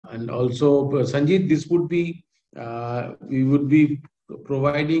And also, Sanjeet, this would be, we would be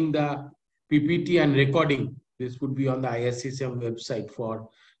providing the PPT and recording. This would be on the ISCCM website for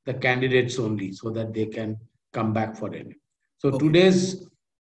the candidates only, so that they can come back for it. So today's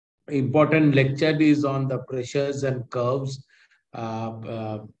important lecture is on the pressures and curves,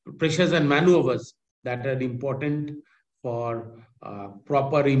 pressures and maneuvers that are important for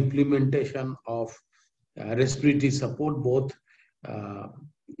proper implementation of respiratory support, both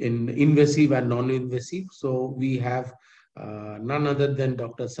in invasive and non-invasive. So we have none other than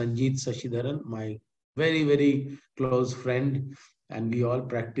Dr. Sanjeet Sashidharan, my very, very close friend, and we all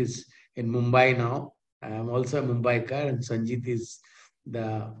practice in Mumbai now. I am also a Mumbaikar, and Sanjeet is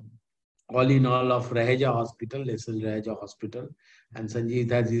the all in all of Raheja Hospital, SL Raheja Hospital. And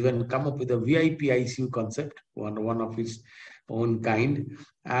Sanjeev has even come up with a VIP ICU concept, one of his own kind.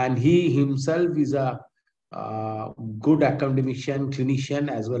 And he himself is a good academician, clinician,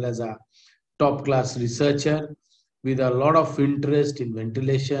 as well as a top class researcher with a lot of interest in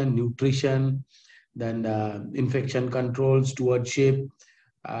ventilation, nutrition, then infection control, stewardship.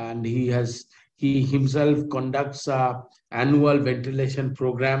 And he himself conducts a annual ventilation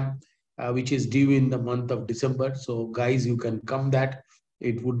program which is due in the month of December. So guys, you can come that.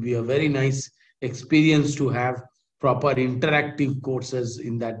 It would be a very nice experience to have proper interactive courses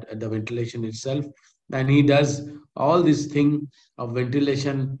in that the ventilation itself. And he does all this thing of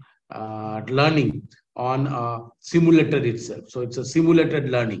ventilation learning on a simulator itself. So it's a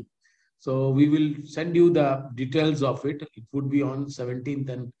simulated learning. So we will send you the details of it. It would be on 17th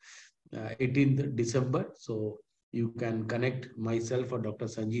and 18th December. So you can connect myself or Dr.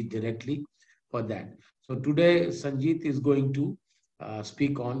 Sanjeet directly for that. So today, Sanjeet is going to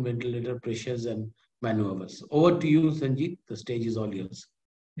speak on ventilator pressures and maneuvers. Over to you, Sanjeet. The stage is all yours.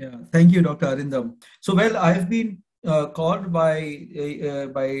 Yeah, thank you, Dr. Arindam. So, well, I've been called by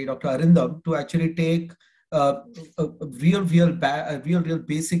Dr. Arindam to actually take real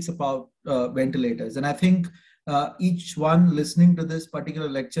basics about ventilators. And I think each one listening to this particular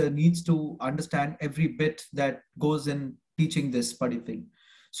lecture needs to understand every bit that goes in teaching this particular thing.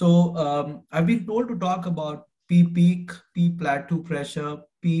 So I've been told to talk about P peak, P plateau pressure,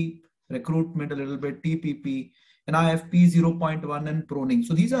 P recruitment a little bit, TPP, and I have P 0.1 and proning.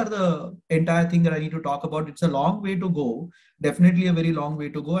 So these are the entire thing that I need to talk about. It's a long way to go, definitely a very long way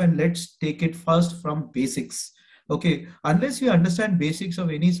to go. And let's take it first from basics. Okay, unless we understand basics of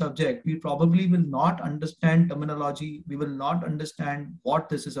any subject, we probably will not understand terminology. We will not understand what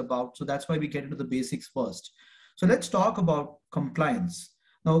this is about. So that's why we get into the basics first. So let's talk about compliance.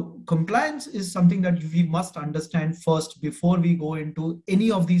 Now, compliance is something that we must understand first before we go into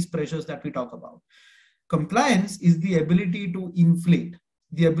any of these pressures that we talk about. Compliance is the ability to inflate,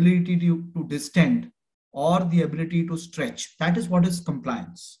 the ability to distend, or the ability to stretch. That is what is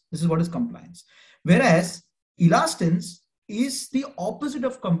compliance. This is what is compliance. Whereas elastance is the opposite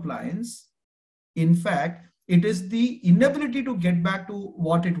of compliance. In fact, it is the inability to get back to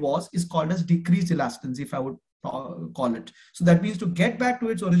what it was is called as decreased elastance, if I would call it. So that means to get back to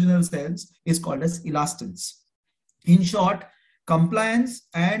its original sense is called as elastance. In short, compliance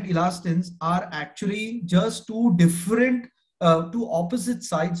and elastance are actually just two different, two opposite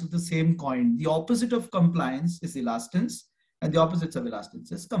sides of the same coin. The opposite of compliance is elastance, and the opposites of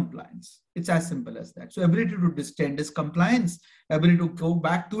elastance is compliance. It's as simple as that. So ability to distend is compliance. Ability to go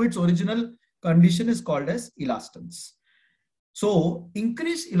back to its original condition is called as elastance. So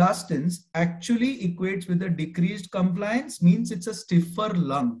increased elastance actually equates with a decreased compliance, means it's a stiffer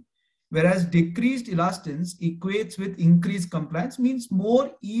lung. Whereas decreased elastance equates with increased compliance, means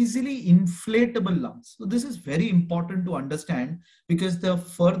more easily inflatable lungs. So this is very important to understand because the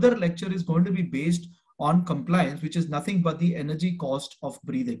further lecture is going to be based on compliance, which is nothing but the energy cost of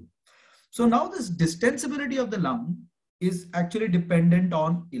breathing. So now this distensibility of the lung is actually dependent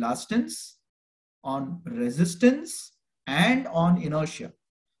on elastance, on resistance, and on inertia.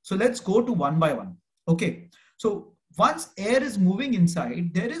 So let's go to one by one. Okay. So once air is moving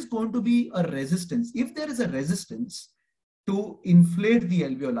inside, there is going to be a resistance. If there is a resistance to inflate the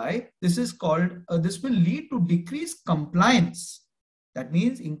alveoli, this is called, this will lead to decreased compliance. That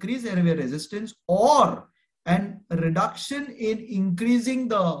means increased airway resistance or an reduction in increasing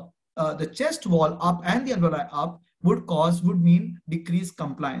the chest wall up and the alveoli up would mean decreased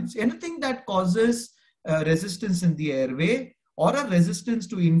compliance. Anything that causes resistance in the airway or a resistance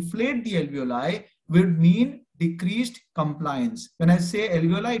to inflate the alveoli would mean decreased compliance. When I say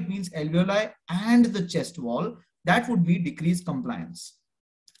alveoli, it means alveoli and the chest wall. That would be decreased compliance.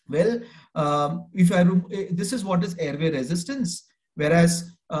 Well, this is what is airway resistance.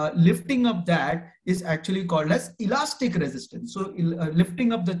 Whereas lifting up that is actually called as elastic resistance. So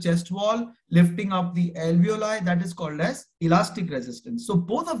lifting up the chest wall, lifting up the alveoli, that is called as elastic resistance. So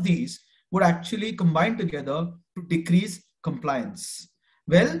both of these would actually combine together to decrease compliance.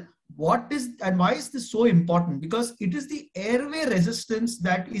 Well, what is and why is this so important? Because it is the airway resistance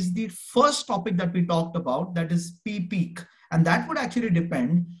that is the first topic that we talked about, that is P peak, and that would actually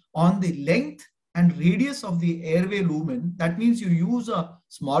depend on the length and radius of the airway lumen. That means you use a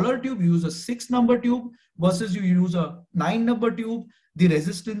smaller tube, you use a 6-number tube versus you use a 9-number tube, the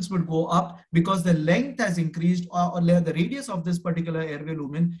resistance would go up because the length has increased, or the radius of this particular airway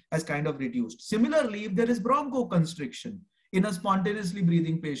lumen has kind of reduced. Similarly, if there is bronchoconstriction in a spontaneously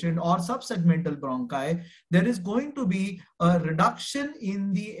breathing patient or subsegmental bronchi, there is going to be a reduction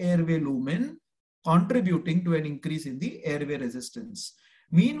in the airway lumen, contributing to an increase in the airway resistance.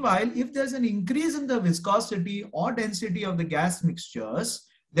 Meanwhile, if there's an increase in the viscosity or density of the gas mixtures,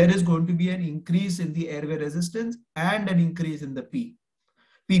 there is going to be an increase in the airway resistance and an increase in the P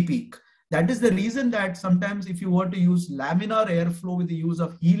peak. That is the reason that sometimes if you were to use laminar airflow with the use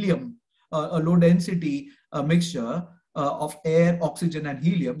of helium, a low density mixture of air, oxygen and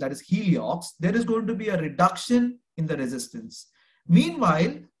helium, that is heliox, there is going to be a reduction in the resistance.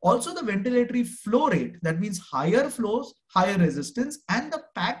 Meanwhile, also the ventilatory flow rate, that means higher flows, higher resistance, and the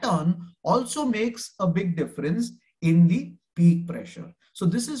pattern also makes a big difference in the peak pressure. So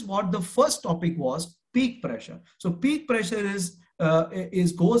this is what the first topic was, peak pressure. So peak pressure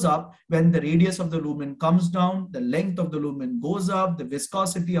goes up when the radius of the lumen comes down, the length of the lumen goes up, the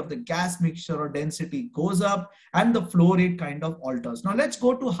viscosity of the gas mixture or density goes up, and the flow rate kind of alters. Now let's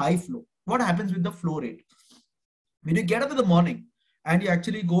go to high flow. What happens with the flow rate? When you get up in the morning and you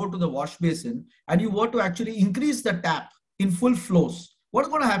actually go to the wash basin and you were to actually increase the tap in full flows, what's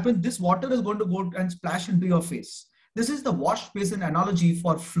going to happen? This water is going to go and splash into your face. This is the wash basin analogy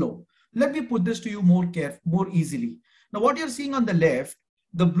for flow. Let me put this to you more easily. Now, what you're seeing on the left,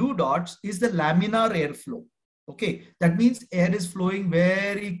 the blue dots is the laminar airflow. Okay, that means air is flowing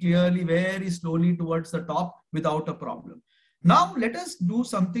very clearly, very slowly towards the top without a problem. Now, let us do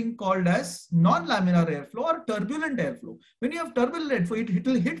something called as non-laminar airflow or turbulent airflow. When you have turbulent airflow, it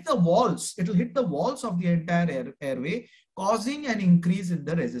will hit the walls. It will hit the walls of the entire airway, causing an increase in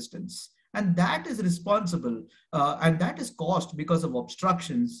the resistance. And that is responsible, and that is caused because of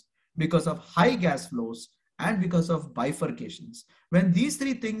obstructions, because of high gas flows, and because of bifurcations. When these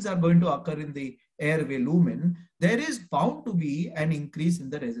three things are going to occur in the airway lumen, there is bound to be an increase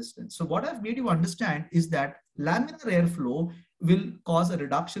in the resistance. So what I've made you understand is that laminar airflow will cause a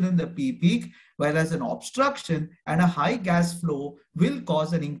reduction in the P peak, whereas an obstruction and a high gas flow will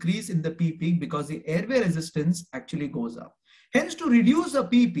cause an increase in the P peak because the airway resistance actually goes up. Hence, to reduce the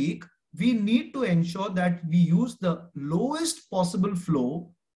P peak, we need to ensure that we use the lowest possible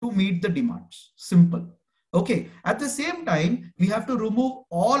flow to meet the demands. Simple. Okay, at the same time, we have to remove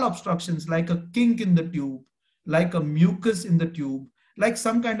all obstructions like a kink in the tube, like a mucus in the tube, like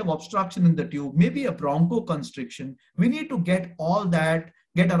some kind of obstruction in the tube, maybe a bronchoconstriction. We need to get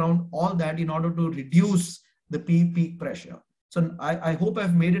around all that in order to reduce the P peak pressure. So I hope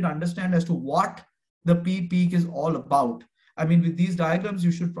I've made it understand as to what the P peak is all about. I mean, with these diagrams,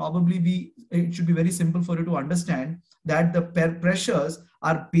 it should be very simple for you to understand that the pressures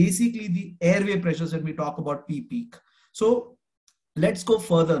are basically the airway pressures when we talk about P peak. So let's go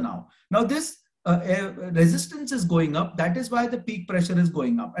further now. Now this resistance is going up. That is why the peak pressure is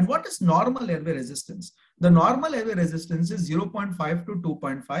going up. And what is normal airway resistance? The normal airway resistance is 0.5 to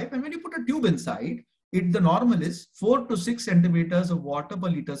 2.5. And when you put a tube inside, the normal is 4 to 6 centimeters of water per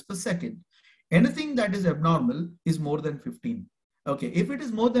liters per second. Anything that is abnormal is more than 15. Okay, if it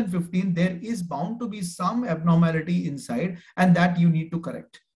is more than 15, there is bound to be some abnormality inside, and that you need to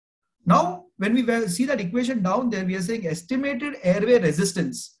correct. Now, when we see that equation down there, we are saying estimated airway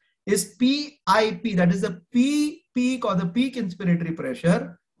resistance is PIP, that is the P peak or the peak inspiratory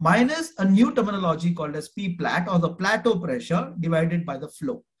pressure, minus a new terminology called as P plat or the plateau pressure divided by the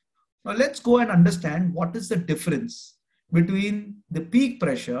flow. Now, let's go and understand what is the difference between the peak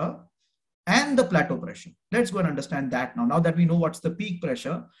pressure and the plateau pressure. Let's go and understand that now. Now that we know what's the peak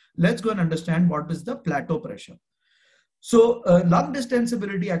pressure, let's go and understand what is the plateau pressure. So lung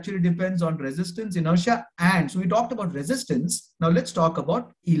distensibility actually depends on resistance, inertia, and so we talked about resistance. Now let's talk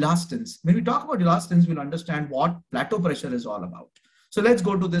about elastance. When we talk about elastance, we'll understand what plateau pressure is all about. So let's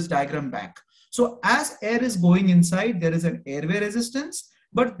go to this diagram back. So as air is going inside, there is an airway resistance,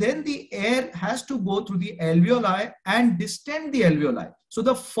 but then the air has to go through the alveoli and distend the alveoli. So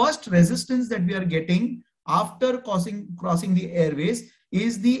the first resistance that we are getting after crossing the airways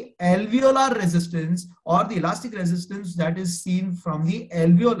is the alveolar resistance or the elastic resistance that is seen from the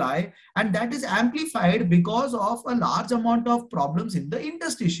alveoli, and that is amplified because of a large amount of problems in the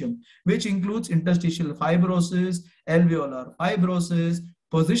interstitium, which includes interstitial fibrosis, alveolar fibrosis,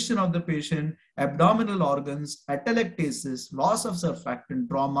 position of the patient, abdominal organs, atelectasis, loss of surfactant,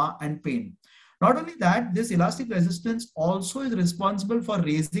 trauma, and pain. Not only that, this elastic resistance also is responsible for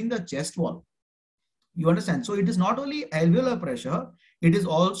raising the chest wall. You understand? So it is not only alveolar pressure, it is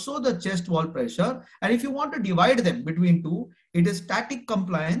also the chest wall pressure. And if you want to divide them between two, it is static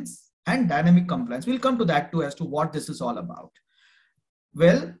compliance and dynamic compliance. We'll come to that too as to what this is all about.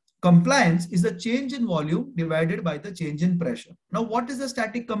 Well, compliance is the change in volume divided by the change in pressure. Now, what is the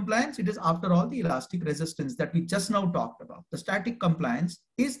static compliance? It is, after all, the elastic resistance that we just now talked about. The static compliance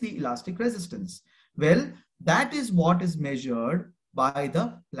is the elastic resistance. Well, that is what is measured by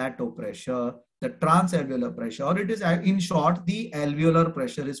the plateau pressure, the transalveolar pressure, or it is, in short, the alveolar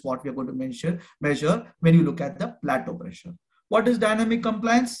pressure is what we are going to measure when you look at the plateau pressure. What is dynamic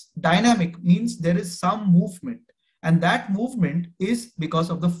compliance? Dynamic means there is some movement, and that movement is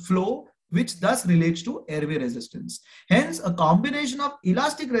because of the flow, which thus relates to airway resistance. Hence, a combination of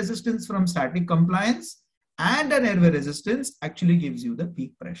elastic resistance from static compliance and an airway resistance actually gives you the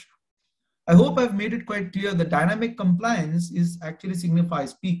peak pressure. I hope I've made it quite clear. The dynamic compliance is actually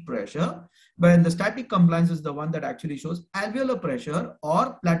signifies peak pressure, but the static compliance is the one that actually shows alveolar pressure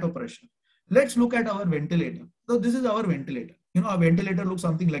or plateau pressure. Let's look at our ventilator. So this is our ventilator. You know, our ventilator looks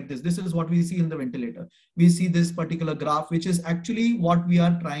something like this. This is what we see in the ventilator. We see this particular graph, which is actually what we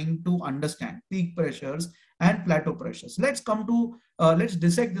are trying to understand, peak pressures and plateau pressures. Let's come to, let's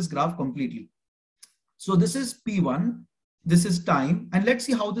dissect this graph completely. So this is P1. This is time, and let's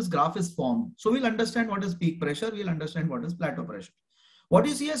see how this graph is formed. So we'll understand what is peak pressure, we'll understand what is plateau pressure. What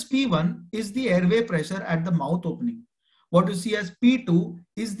you see as P1 is the airway pressure at the mouth opening. What you see as P2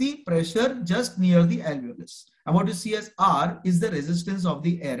 is the pressure just near the alveolus. And what you see as R is the resistance of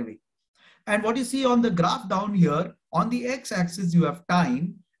the airway. And what you see on the graph down here, on the x-axis you have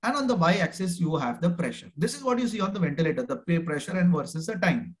time, and on the y-axis you have the pressure. This is what you see on the ventilator, the pressure and versus the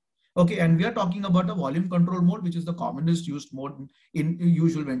time. Okay, and we are talking about a volume control mode, which is the commonest used mode in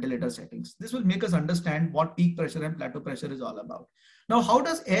usual ventilator settings. This will make us understand what peak pressure and plateau pressure is all about. Now, how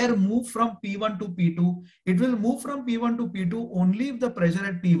does air move from P1 to P2? It will move from P1 to P2 only if the pressure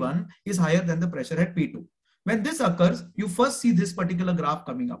at P1 is higher than the pressure at P2. When this occurs, you first see this particular graph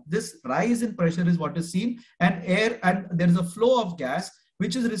coming up. This rise in pressure is what is seen, and there is a flow of gas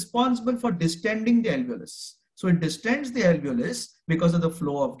which is responsible for distending the alveolus. So it distends the alveolus because of the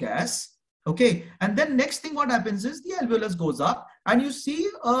flow of gas. Okay. And then next thing what happens is the alveolus goes up and you see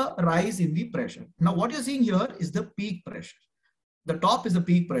a rise in the pressure. Now what you're seeing here is the peak pressure. The top is the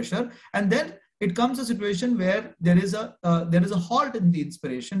peak pressure. And then it comes a situation where there is a halt in the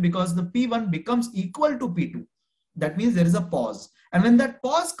inspiration because the P1 becomes equal to P2. That means there is a pause. And when that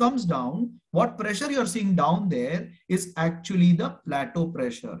pause comes down, what pressure you're seeing down there is actually the plateau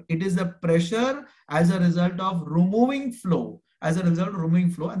pressure. It is the pressure as a result of removing flow,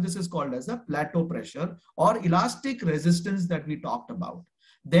 and this is called as the plateau pressure or elastic resistance that we talked about.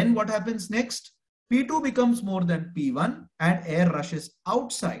 Then what happens next? P2 becomes more than P1 and air rushes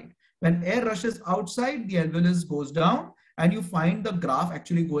outside. When air rushes outside, the alveolus goes down and you find the graph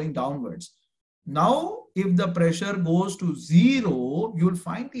actually going downwards. Now, if the pressure goes to 0, you will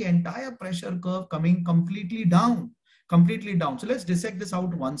find the entire pressure curve coming completely down. So let's dissect this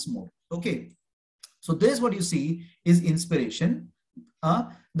out once more. Okay. So this what you see is inspiration.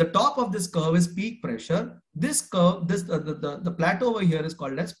 The top of this curve is peak pressure. This curve, the plateau over here is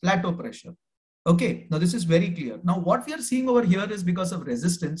called as plateau pressure. Okay. Now this is very clear. Now what we are seeing over here is because of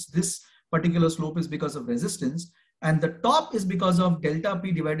resistance. This particular slope is because of resistance. And the top is because of delta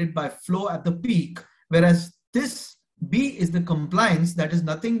P divided by flow at the peak, whereas this B is the compliance, that is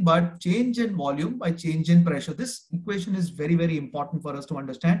nothing but change in volume by change in pressure. This equation is very, very important for us to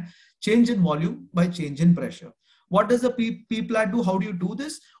understand. Change in volume by change in pressure. What does the P plat do? How do you do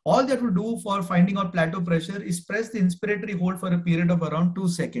this? All that will do for finding out plateau pressure is press the inspiratory hold for a period of around 2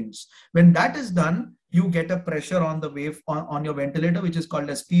 seconds. When that is done, you get a pressure on the wave on your ventilator, which is called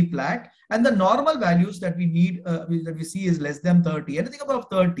as P plat. And the normal values that we need, that we see is less than 30. Anything above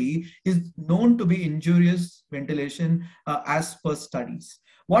 30 is known to be injurious ventilation as per studies.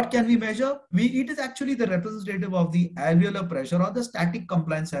 What can we measure? It is actually the representative of the alveolar pressure or the static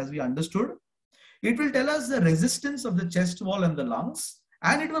compliance as we understood. It will tell us the resistance of the chest wall and the lungs.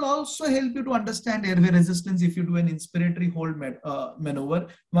 And it will also help you to understand airway resistance if you do an inspiratory hold maneuver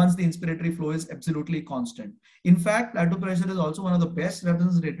once the inspiratory flow is absolutely constant. In fact, plateau pressure is also one of the best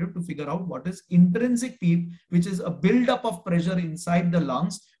representative to figure out what is intrinsic PEEP, which is a buildup of pressure inside the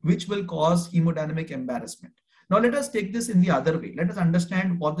lungs, which will cause hemodynamic embarrassment. Now let us take this in the other way. Let us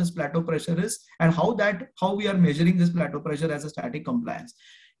understand what this plateau pressure is and how we are measuring this plateau pressure as a static compliance.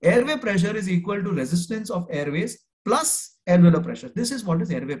 Airway pressure is equal to resistance of airways plus alveolar pressure. This is what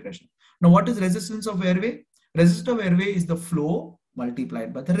is airway pressure. Now what is resistance of airway? Resistance of airway is the flow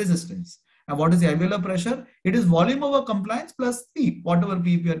multiplied by the resistance. And what is the alveolar pressure? It is volume over compliance plus PEEP. Whatever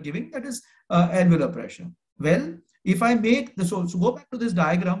PEEP you are giving, that is alveolar pressure. Well, if I make the, so go back to this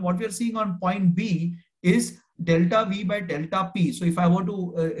diagram, what we are seeing on point B is delta V by delta P. So if I were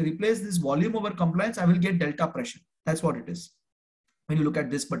to replace this volume over compliance, I will get delta pressure. That's what it is when you look at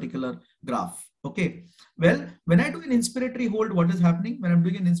this particular graph. Okay. Well, when I do an inspiratory hold, what is happening? When I'm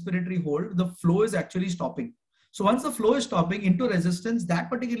doing an inspiratory hold, the flow is actually stopping. So once the flow is stopping into resistance, that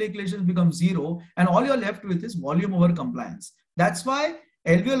particular equation becomes zero, and all you're left with is volume over compliance. That's why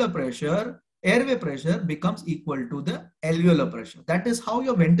alveolar pressure, airway pressure becomes equal to the alveolar pressure. That is how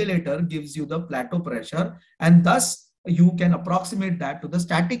your ventilator gives you the plateau pressure, and thus you can approximate that to the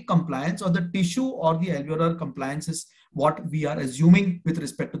static compliance, or the tissue or the alveolar compliance is what we are assuming with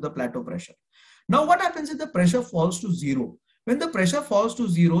respect to the plateau pressure. Now what happens if the pressure falls to zero? When the pressure falls to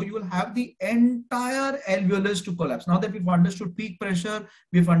zero, you will have the entire alveolus to collapse. Now that we've understood peak pressure,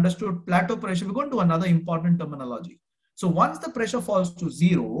 we've understood plateau pressure, we're going to another important terminology. So once the pressure falls to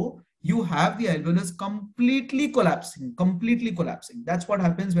zero, you have the alveolus completely collapsing, That's what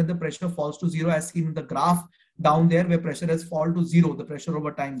happens when the pressure falls to zero, as seen in the graph down there where pressure has fallen to zero, the pressure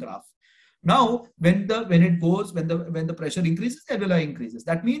over time graph. Now, when the pressure increases, the alveoli increases.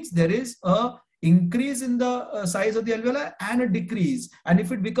 That means there is a increase in the size of the alveoli and a decrease. And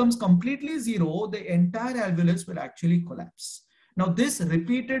if it becomes completely zero, the entire alveolus will actually collapse. Now, this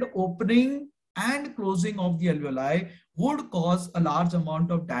repeated opening and closing of the alveoli would cause a large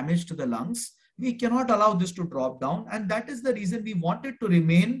amount of damage to the lungs. We cannot allow this to drop down, and that is the reason we want it to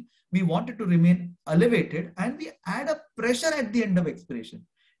remain elevated, and we add a pressure at the end of expiration.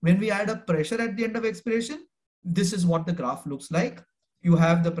 When we add a pressure at the end of expiration, this is what the graph looks like. You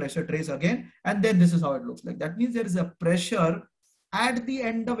have the pressure trace again, and then this is how it looks like. That means there is a pressure at the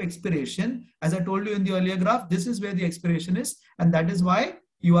end of expiration. As I told you in the earlier graph, this is where the expiration is, and that is why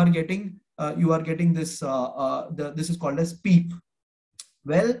you are getting this. This is called as PEEP.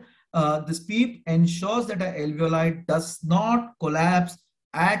 Well, this PEEP ensures that an alveoli does not collapse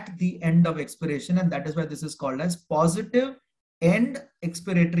at the end of expiration, and that is why this is called as positive end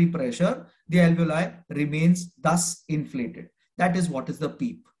expiratory pressure. The alveoli remains thus inflated. That is what is the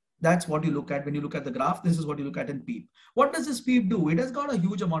PEEP. That's what you look at when you look at the graph. This is what you look at in PEEP. What does this PEEP do? It has got a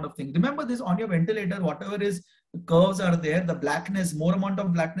huge amount of things. Remember this, on your ventilator, whatever is curves are there, the blackness, more amount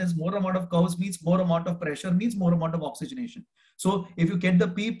of blackness, more amount of curves means more amount of pressure, means more amount of oxygenation. So if you get the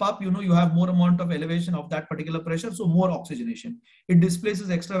PEEP up, you have more amount of elevation of that particular pressure, so more oxygenation. It displaces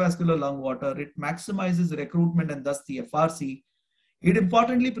extravascular lung water. It maximizes recruitment and thus the FRC. It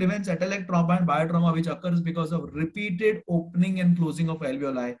importantly prevents atelic trauma and biotrauma, which occurs because of repeated opening and closing of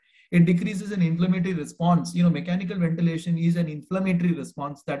alveoli. It decreases an inflammatory response. Mechanical ventilation is an inflammatory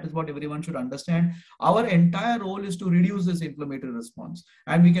response. That is what everyone should understand. Our entire role is to reduce this inflammatory response.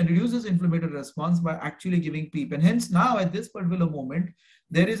 And we can reduce this inflammatory response by actually giving PEEP. And hence now at this particular moment,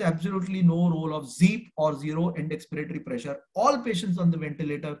 there is absolutely no role of ZEEP or zero end expiratory pressure. All patients on the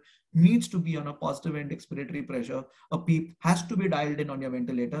ventilator needs to be on a positive end expiratory pressure. A PEEP has to be dialed in on your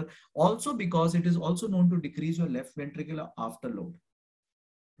ventilator. Also because it is also known to decrease your left ventricular afterload.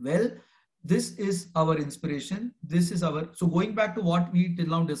 Well, this is our inspiration. So going back to what we till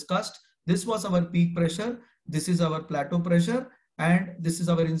now discussed, this was our peak pressure. This is our plateau pressure. And this is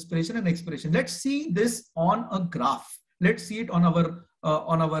our inspiration and expiration. Let's see this on a graph. Let's see it on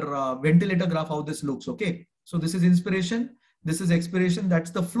our ventilator graph, how this looks. Okay. So this is inspiration. This is expiration. That's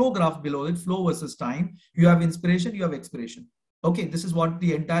the flow graph below it, flow versus time. You have inspiration, you have expiration. Okay. This is what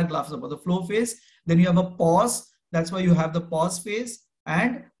the entire graph is about, the flow phase. Then you have a pause. That's why you have the pause phase.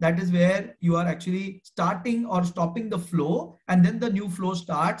 And that is where you are actually starting or stopping the flow. And then the new flow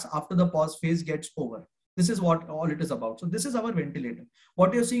starts after the pause phase gets over. This is what all it is about. So this is our ventilator.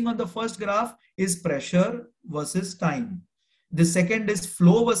 What you're seeing on the first graph is pressure versus time. The second is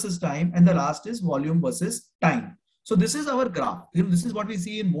flow versus time. And the last is volume versus time. So this is our graph. This is what we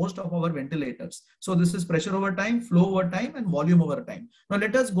see in most of our ventilators. So this is pressure over time, flow over time, and volume over time. Now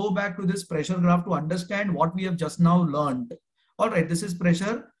let us go back to this pressure graph to understand what we have just now learned. All right, this is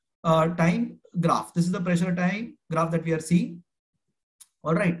pressure time graph. This is the pressure time graph that we are seeing.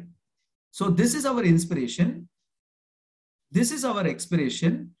 All right. So this is our inspiration. This is our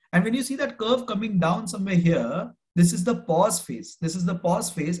expiration. And when you see that curve coming down somewhere here, this is the pause phase. This is the pause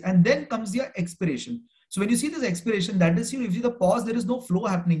phase. And then comes the expiration. So when you see this expiration, that is, you see the pause, there is no flow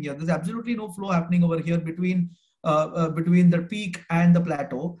happening here. There's absolutely no flow happening over here between the peak and the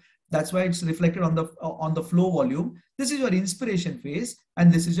plateau. That's why it's reflected on the flow volume. This is your inspiration phase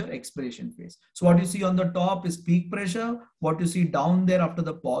and this is your expiration phase. So what you see on the top is peak pressure. What you see down there after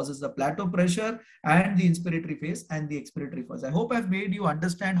the pause is the plateau pressure and the inspiratory phase and the expiratory phase. I hope I've made you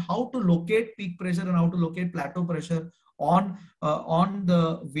understand how to locate peak pressure and how to locate plateau pressure on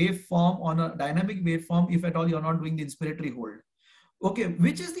the waveform, on a dynamic waveform, if at all you're not doing the inspiratory hold. Okay,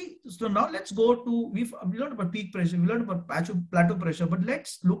 which is the, so now let's go to, we learned about peak pressure, we learned about plateau pressure, but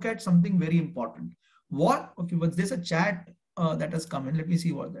let's look at something very important. What, okay, but there's a chat that has come in. Let me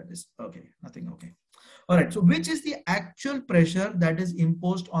see what that is. Okay, nothing, okay. All right, so which is the actual pressure that is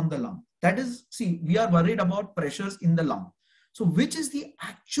imposed on the lung? That is, see, we are worried about pressures in the lung. So which is the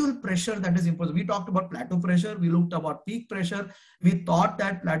actual pressure that is imposed? We talked about plateau pressure. We looked about peak pressure. We thought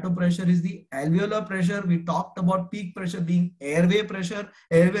that plateau pressure is the alveolar pressure. We talked about peak pressure being airway pressure,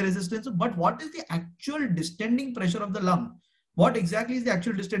 airway resistance. But what is the actual distending pressure of the lung? What exactly is the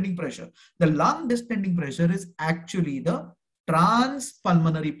actual distending pressure? The lung distending pressure is actually the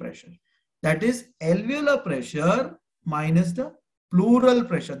transpulmonary pressure. That is alveolar pressure minus the pleural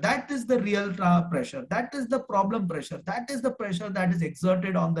pressure. That is the real pressure. That is the problem pressure. That is the pressure that is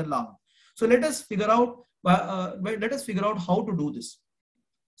exerted on the lung. So let us figure out how to do this.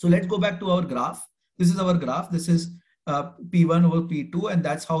 So let's go back to our graph. This is our graph. This is P1 over P2, and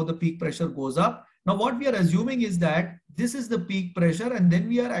that's how the peak pressure goes up. Now what we are assuming is that this is the peak pressure, and then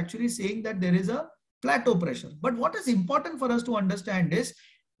we are actually saying that there is a plateau pressure. But what is important for us to understand is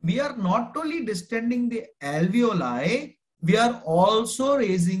we are not only distending the alveoli, we are also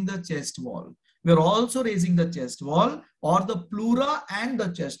raising the chest wall. We are also raising the chest wall, or the pleura and the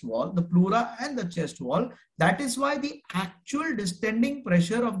chest wall, the pleura and the chest wall. That is why the actual distending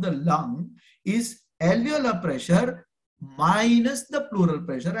pressure of the lung is alveolar pressure minus the pleural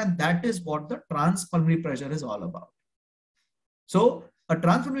pressure, and that is what the transpulmonary pressure is all about. So a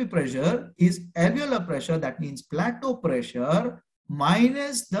transpulmonary pressure is alveolar pressure, that means plateau pressure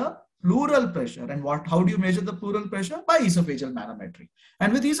minus the pleural pressure. And how do you measure the pleural pressure? By esophageal manometry.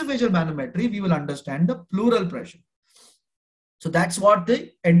 And with esophageal manometry, we will understand the pleural pressure. So that's what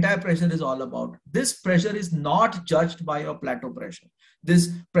the entire pressure is all about. This pressure is not judged by your plateau pressure.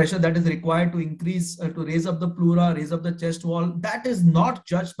 This pressure that is required to increase, to raise up the pleura, raise up the chest wall, that is not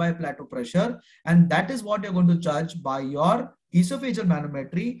judged by plateau pressure. And that is what you're going to judge by your esophageal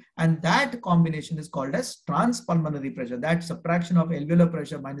manometry, and that combination is called as transpulmonary pressure. That subtraction of alveolar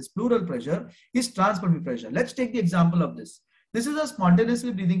pressure minus pleural pressure is transpulmonary pressure. Let's take the example of this. This is a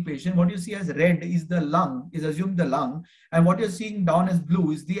spontaneously breathing patient. What you see as red is the lung, is assumed the lung, and what you're seeing down as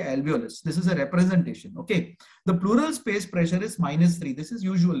blue is the alveolus. This is a representation. Okay, the pleural space pressure is -3. This is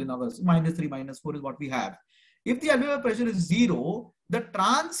usual in ours. -3, -4 is what we have. If the alveolar pressure is 0, the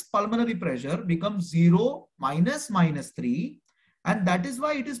transpulmonary pressure becomes 0 minus -3, and that is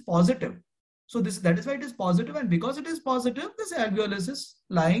why it is positive. So that is why it is positive, and because it is positive, this alveolus is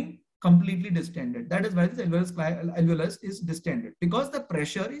lying completely distended. That is why this alveolus is distended, because the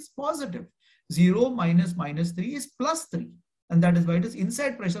pressure is positive. 0 minus -3 is +3, and that is why it is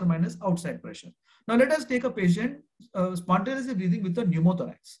inside pressure minus outside pressure. Now let us take a patient spontaneously breathing with a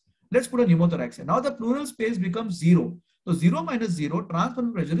pneumothorax. Let's put a pneumothorax here. Now the pleural space becomes 0. So 0 minus 0,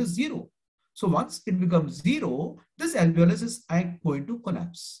 transpulmonary pressure is 0. So once it becomes 0, this alveolus is going to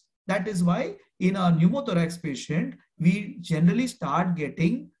collapse. That is why in a pneumothorax patient, we generally start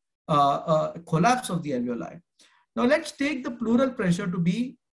getting a collapse of the alveoli. Now let's take the pleural pressure to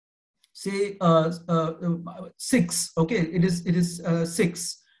be, say, 6. Okay, it is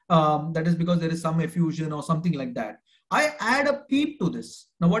 6. That is because there is some effusion or something like that. I add a PEEP to this.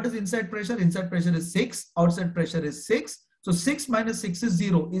 Now what is inside pressure? Inside pressure is 6. Outside pressure is 6. So 6 minus 6 is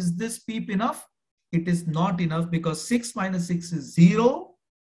 0. Is this PEEP enough? It is not enough, because 6 minus 6 is 0.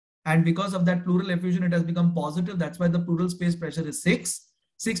 And because of that pleural effusion, it has become positive. That's why the pleural space pressure is 6.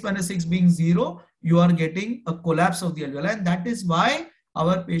 6 minus 6 being 0, you are getting a collapse of the alveoli. And that is why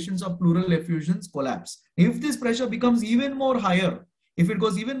our patients of pleural effusions collapse. If this pressure becomes even more higher, if it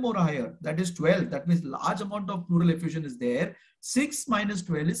goes even more higher, that is 12, that means large amount of pleural effusion is there. 6 minus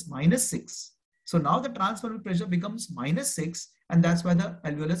 12 is -6. So now the transpulmonary pressure becomes -6, and that's why the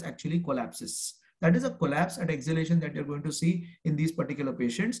alveolus actually collapses. That is a collapse at exhalation that you're going to see in these particular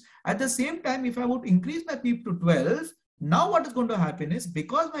patients. At the same time, if I would increase my PEEP to 12, Now what is going to happen is,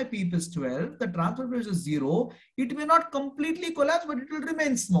 because my PEEP is 12, the transfer pressure is 0, it may not completely collapse, but it will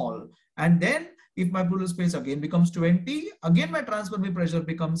remain small. And then if my pleural space again becomes 20, again my transfer pressure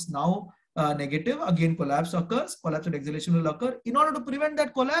becomes now negative, again collapse occurs, collapse and exhalation will occur. In order to prevent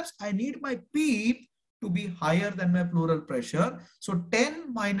that collapse, I need my PEEP to be higher than my pleural pressure. So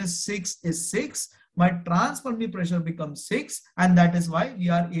 10 minus 6 is 6. My transfer pressure becomes 6, and that is why we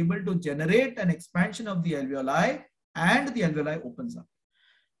are able to generate an expansion of the alveoli and the alveoli opens up.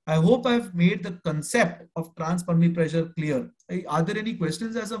 I hope I've made the concept of transpermeable pressure clear. Are there any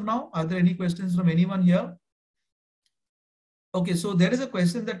questions as of now? Are there any questions from anyone here? Okay, so there is a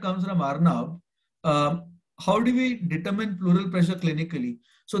question that comes from Arnav. How do we determine pleural pressure clinically?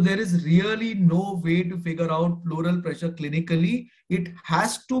 So there is really no way to figure out pleural pressure clinically. It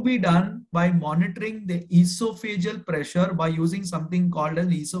has to be done by monitoring the esophageal pressure by using something called an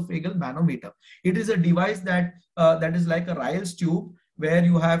esophageal manometer. It is a device that is like a Ryle's tube, where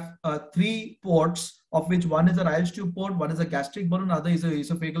you have 3 ports, of which one is a Ryle's tube port, one is a gastric balloon, other is a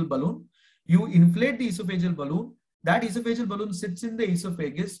esophageal balloon. You inflate the esophageal balloon. That esophageal balloon sits in the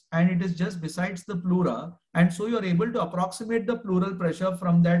esophagus and it is just besides the pleura, and so you are able to approximate the pleural pressure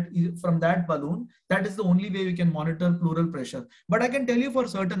from that balloon. That is the only way we can monitor pleural pressure. But I can tell you for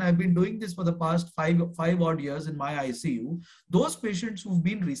certain, I've been doing this for the past five odd years in my ICU. Those patients who've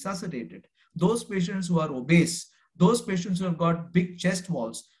been resuscitated, those patients who are obese, those patients who have got big chest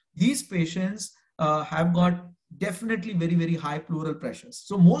walls, these patients have got definitely very, very high pleural pressures.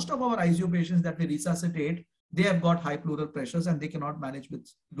 So most of our ICU patients that we resuscitate, they have got high pleural pressures and they cannot manage with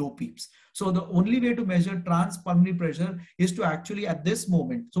low PEEPs. So the only way to measure transpulmonary pressure is to actually at this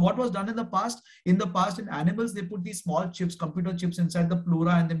moment. So what was done in the past? In the past, in animals, they put these small chips, computer chips inside the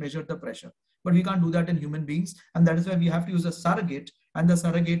pleura and they measured the pressure. But we can't do that in human beings. And that is why we have to use a surrogate. And the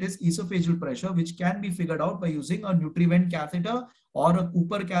surrogate is esophageal pressure, which can be figured out by using a NutriVent catheter or a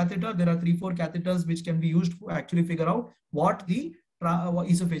Cooper catheter. There are 3-4 catheters which can be used to actually figure out what the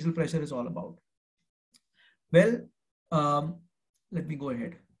esophageal pressure is all about. Well, let me go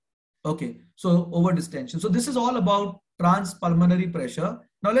ahead. Okay, so over distension. So this is all about transpulmonary pressure.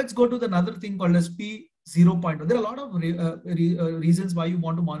 Now let's go to another thing called as P0.1. There are a lot of reasons why you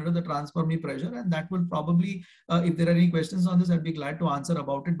want to monitor the transpulmonary pressure, and that will probably, if there are any questions on this, I'd be glad to answer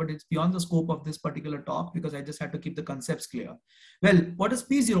about it, but it's beyond the scope of this particular talk because I just had to keep the concepts clear. Well, what is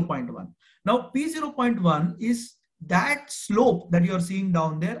P0.1? Now P0.1 is that slope that you are seeing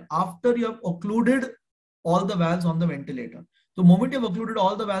down there after you have occluded all the valves on the ventilator. The moment you've occluded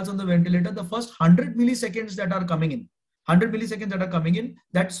all the valves on the ventilator, the first 100 milliseconds that are coming in,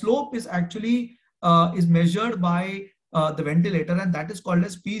 that slope is actually is measured by the ventilator, and that is called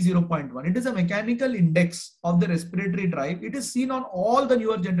as P0.1. It is a mechanical index of the respiratory drive. It is seen on all the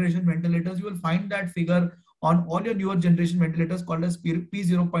newer generation ventilators. You will find that figure on all your newer generation ventilators called as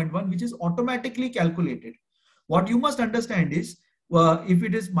P0.1, which is automatically calculated. What you must understand is, if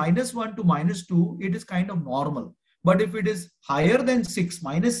it is -1 to -2, it is kind of normal. But if it is higher than 6,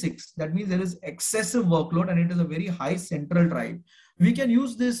 -6, that means there is excessive workload and it is a very high central drive. We can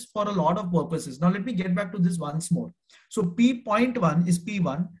use this for a lot of purposes. Now let me get back to this once more. So P.1 is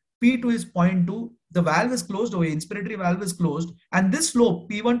P1, P2 is 0.2, the valve is closed away, inspiratory valve is closed, and this slope,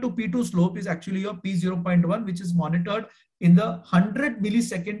 P1 to P2 slope, is actually your P0.1, which is monitored in the 100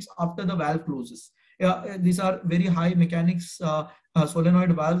 milliseconds after the valve closes. These are very high mechanics,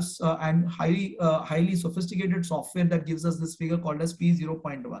 solenoid valves, and highly sophisticated software that gives us this figure called as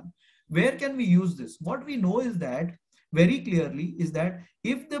P0.1. Where can we use this? What we know is that very clearly is that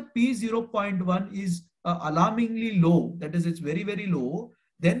if the P0.1 is alarmingly low, that is, it's very, very low,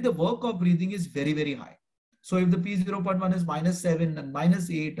 then the work of breathing is very, very high. So if the P0.1 is -7 and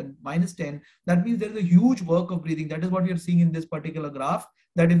 -8 and -10, that means there is a huge work of breathing. That is what we are seeing in this particular graph.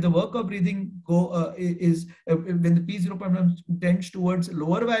 That if the work of breathing when the P0.1 tends towards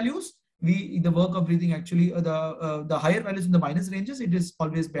lower values, the work of breathing actually the higher values in the minus ranges, it is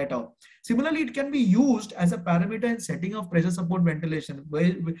always better. Similarly, it can be used as a parameter in setting of pressure support ventilation,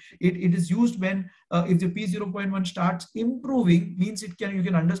 where it is used when if the P0.1 starts improving, means you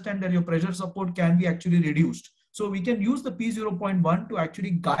can understand that your pressure support can be actually reduced. So we can use the P0.1 to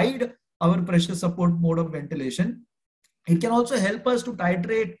actually guide our pressure support mode of ventilation. It can also help us to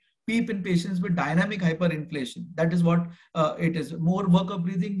titrate PEEP in patients with dynamic hyperinflation. That is what it is. More work of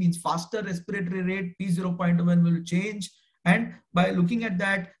breathing means faster respiratory rate. P0.1 will change. And by looking at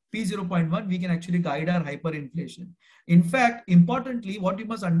that P0.1, we can actually guide our hyperinflation. In fact, importantly, what you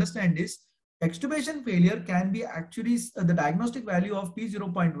must understand is extubation failure can be actually, the diagnostic value of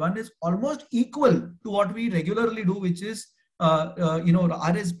P0.1 is almost equal to what we regularly do, which is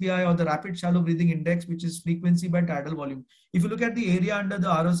RSBI, or the rapid shallow breathing index, which is frequency by tidal volume. If you look at the area under the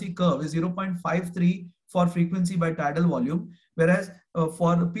ROC curve, is 0.53 for frequency by tidal volume, whereas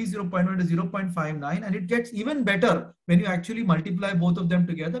for P0.1 is 0.59, and it gets even better when you actually multiply both of them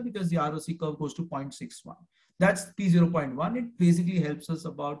together, because the ROC curve goes to 0.61. That's P0.1. It basically helps us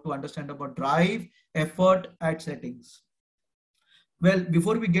to understand about drive, effort at settings. Well,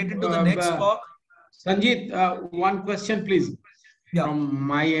 before we get into the next talk, Sanjeet, one question, please. Yeah. From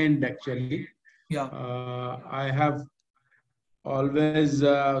my end, actually. Yeah. I have always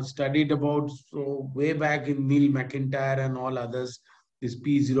studied about, so way back in Neil McIntyre and all others, this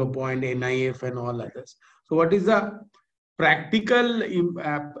P0 point, NIF and all others. So what is the practical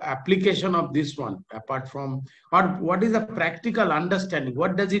application of this one, apart from, or what is the practical understanding?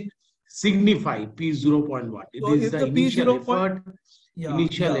 What does it signify, P0.1? It is the initial effort,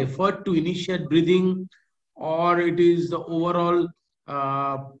 effort to initiate breathing, or it is the overall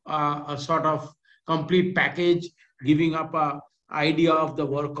a sort of complete package giving up a idea of the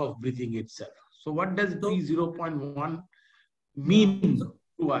work of breathing itself. So what does P0.1 mean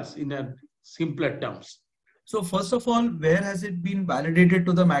to us in a simpler terms? So first of all, where has it been validated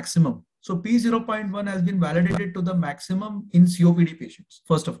to the maximum? So P0.1 has been validated to the maximum in COPD patients,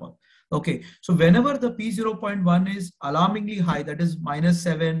 first of all. Okay, so whenever the P0.1 is alarmingly high, that is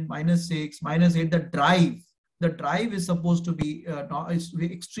 -7, -6, -8, the drive is supposed to be is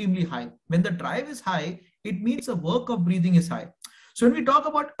extremely high. When the drive is high, it means the work of breathing is high. So when we talk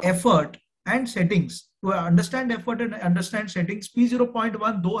about effort and settings, to understand effort and understand settings,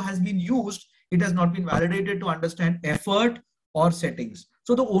 P0.1 though has been used, it has not been validated to understand effort or settings.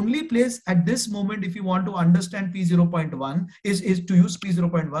 So the only place at this moment, if you want to understand P0.1 is to use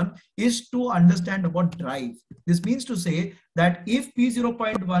P0.1 is to understand about drive. This means to say that if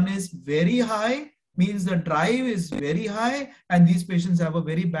P0.1 is very high, means the drive is very high, and these patients have a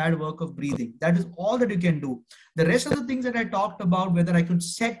very bad work of breathing. That is all that you can do. The rest of the things that I talked about, whether I could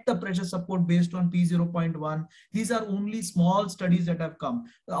set the pressure support based on P0.1, these are only small studies that have come.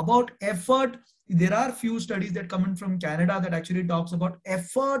 About effort, there are few studies that come in from Canada that actually talks about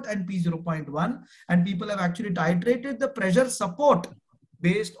effort and P0.1, and people have actually titrated the pressure support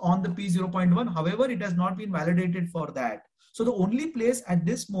based on the P0.1. However, it has not been validated for that. So the only place at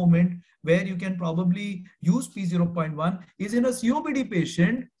this moment where you can probably use P0.1 is in a COPD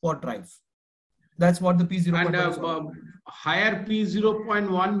patient for drive. That's what the P0.1 is. Higher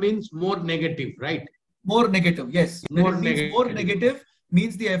P0.1 means more negative, right? More negative, yes. More negative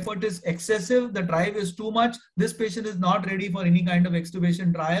means the effort is excessive, the drive is too much. This patient is not ready for any kind of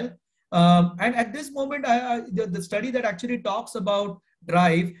extubation trial. And at this moment, the study that actually talks about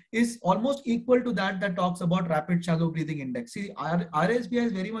drive is almost equal to that talks about rapid shallow breathing index. See, RSBI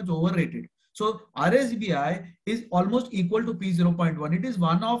is very much overrated. So RSBI is almost equal to P0.1. It is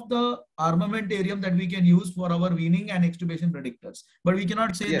one of the armamentarium that we can use for our weaning and extubation predictors. But we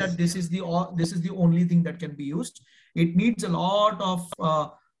cannot say that this is the only thing that can be used. It needs a lot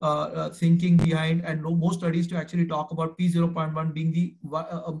of thinking behind, and most studies to actually talk about P0.1 being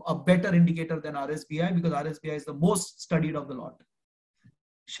a better indicator than RSBI, because RSBI is the most studied of the lot.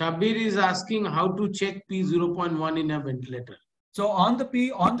 Shabir is asking how to check P0.1 in a ventilator. So on the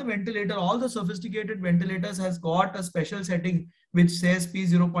ventilator, all the sophisticated ventilators has got a special setting which says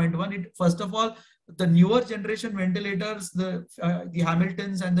P0.1. First of all, the newer generation ventilators, the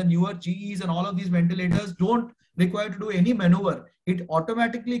Hamiltons and the newer GEs and all of these ventilators don't require to do any maneuver. It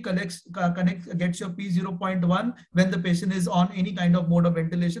automatically gets your P0.1 when the patient is on any kind of mode of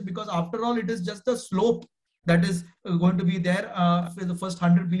ventilation, because after all, it is just the slope that is going to be there for the first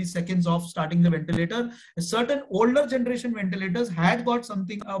 100 milliseconds of starting the ventilator. Certain older generation ventilators had got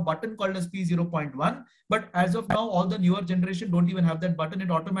a button called as P0.1, but as of now, all the newer generation don't even have that button. It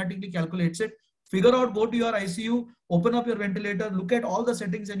automatically calculates it. Figure out, go to your ICU, open up your ventilator, look at all the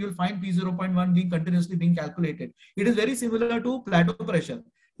settings, and you'll find P0.1 continuously being calculated. It is very similar to plateau pressure.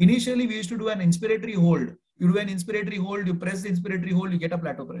 Initially, we used to do an inspiratory hold. You do an inspiratory hold, you press the inspiratory hold, you get a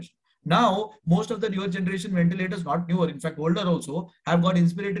plateau pressure. Now, most of the newer generation ventilators, not newer, in fact, older also, have got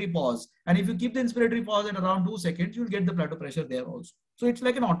inspiratory pause. And if you keep the inspiratory pause at around 2 seconds, you'll get the plateau pressure there also. So it's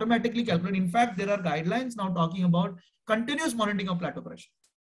like an automatically calculated. In fact, there are guidelines now talking about continuous monitoring of plateau pressure.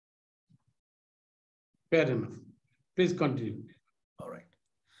 Fair enough. Please continue. All right.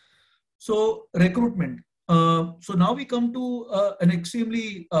 So recruitment. So now we come to an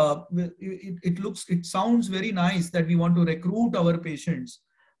extremely, it sounds very nice that we want to recruit our patients.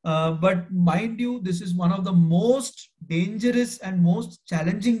 But mind you, this is one of the most dangerous and most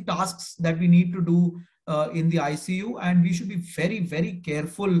challenging tasks that we need to do in the ICU. And we should be very, very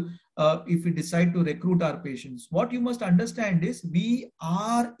careful if we decide to recruit our patients. What you must understand is we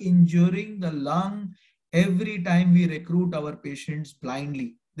are injuring the lung every time we recruit our patients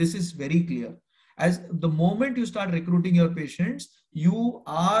blindly. This is very clear. As the moment you start recruiting your patients, you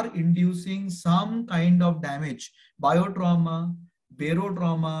are inducing some kind of damage. Biotrauma,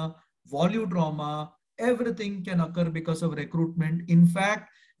 barotrauma, volutrauma, everything can occur because of recruitment. In fact,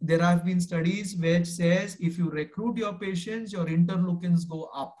 there have been studies which says if you recruit your patients, your interleukins go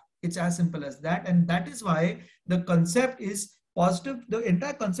up. It's as simple as that. And that is why the concept is positive. The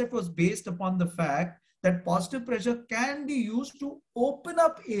entire concept was based upon the fact that positive pressure can be used to open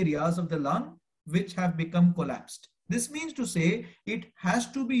up areas of the lung which have become collapsed. This means to say it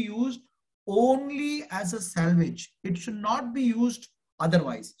has to be used only as a salvage. It should not be used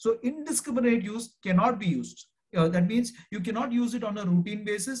otherwise. So indiscriminate use cannot be used. That means you cannot use it on a routine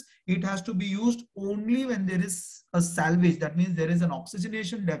basis. It has to be used only when there is a salvage. That means there is an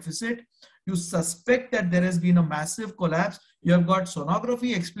oxygenation deficit. You suspect that there has been a massive collapse. You have got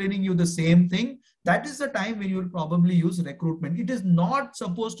sonography explaining you the same thing. That is the time when you will probably use recruitment. It is not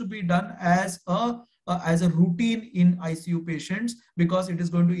supposed to be done as a routine in ICU patients because it is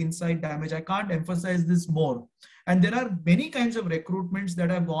going to incite damage. I can't emphasize this more. And there are many kinds of recruitments that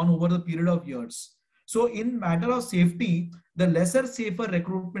have gone over the period of years. So in matter of safety, the lesser safer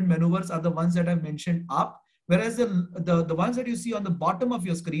recruitment maneuvers are the ones that I've mentioned up, whereas the ones that you see on the bottom of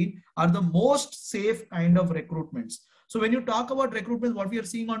your screen are the most safe kind of recruitments. So when you talk about recruitment, what we are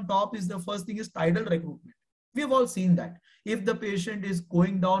seeing on top is the first thing is tidal recruitment. We have all seen that. If the patient is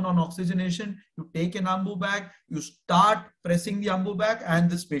going down on oxygenation, you take an ambu bag, you start pressing the ambu bag, and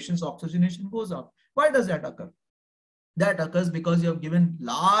this patient's oxygenation goes up. Why does that occur? That occurs because you have given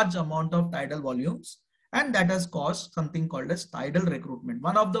large amount of tidal volumes, and that has caused something called as tidal recruitment.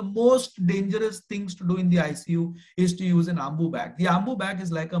 One of the most dangerous things to do in the ICU is to use an ambu bag. The ambu bag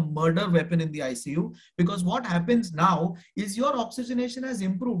is like a murder weapon in the ICU because what happens now is your oxygenation has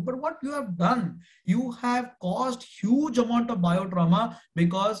improved. But what you have done, you have caused huge amount of biotrauma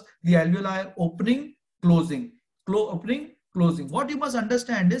because the alveoli are opening, closing, opening, closing. What you must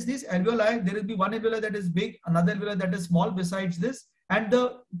understand is these alveoli, there will be one alveoli that is big, another alveoli that is small besides this, and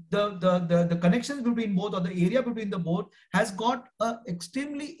the connections between both, or the area between the both, has got an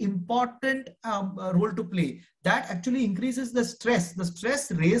extremely important role to play. That actually increases the stress. The stress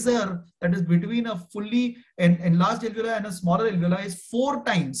razor that is between a fully enlarged alveoli and a smaller alveoli is 4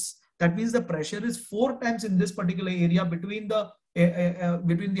 times. That means the pressure is 4 times in this particular area between the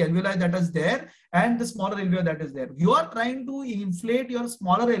alveoli that is there and the smaller alveoli that is there. You are trying to inflate your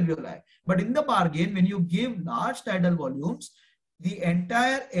smaller alveoli, but in the bargain, when you give large tidal volumes, the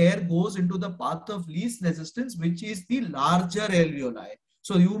entire air goes into the path of least resistance, which is the larger alveoli.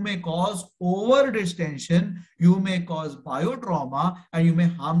 So you may cause over distension, you may cause biotrauma, and you may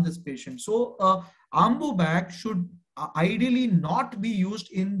harm this patient. So ambu bag should ideally not be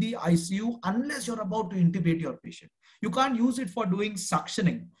used in the ICU unless you're about to intubate your patient. You can't use it for doing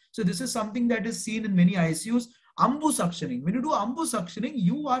suctioning. So this is something that is seen in many ICUs. Ambu suctioning. When you do ambu suctioning,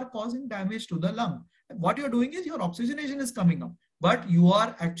 you are causing damage to the lung. What you're doing is your oxygenation is coming up, but you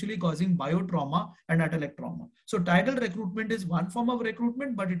are actually causing biotrauma and atelic trauma. So tidal recruitment is one form of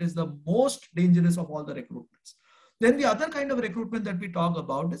recruitment, but it is the most dangerous of all the recruitments. Then the other kind of recruitment that we talk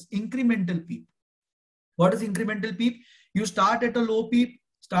about is incremental PEEP. What is incremental PEEP? You start at a low PEEP,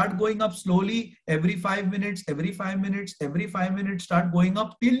 start going up slowly every 5 minutes, every 5 minutes, every 5 minutes, start going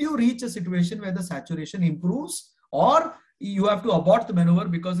up till you reach a situation where the saturation improves, or you have to abort the maneuver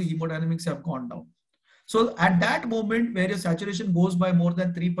because the hemodynamics have gone down. So at that moment where your saturation goes by more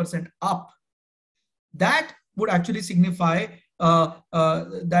than 3% up, that would actually signify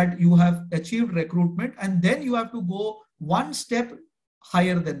that you have achieved recruitment, and then you have to go one step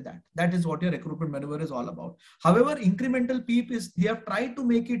higher than that. That is what your recruitment maneuver is all about. However, incremental PEEP is, they have tried to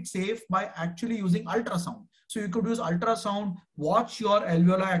make it safe by actually using ultrasound. So you could use ultrasound, watch your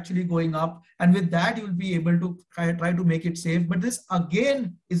alveoli actually going up, and with that you will be able to try to make it safe. But this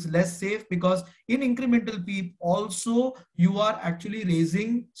again is less safe because in incremental PEEP also you are actually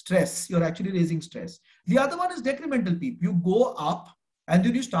raising stress. You're actually raising stress. The other one is decremental PEEP. You go up and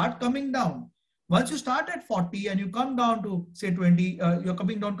then you start coming down. Once you start at 40 and you come down to say 20, you're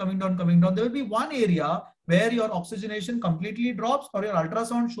coming down. There will be one area where your oxygenation completely drops or your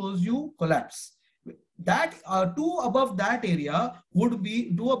ultrasound shows you collapse. That two above that area would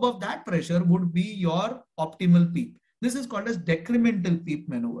be, two above that pressure would be your optimal PEEP. This is called as decremental PEEP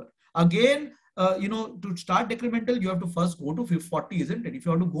maneuver. Again, to start decremental, you have to first go to 40, isn't it? If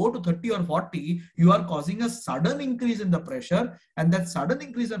you have to go to 30 or 40, you are causing a sudden increase in the pressure, and that sudden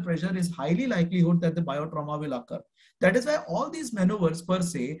increase in pressure is highly likelihood that the biotrauma will occur. That is why all these maneuvers per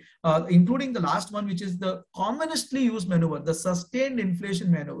se, including the last one, which is the commonly used maneuver, the sustained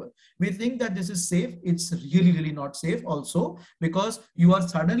inflation maneuver, we think that this is safe. It's really, really not safe also, because you are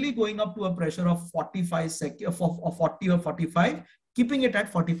suddenly going up to a pressure of 45 seconds, of 40 or 45, keeping it at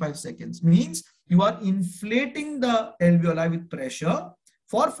 45 seconds means you are inflating the alveoli with pressure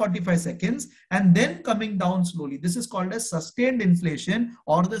for 45 seconds and then coming down slowly. This is called as sustained inflation,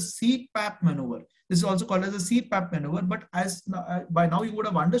 or the CPAP maneuver. This is also called as a CPAP maneuver, but as by now you would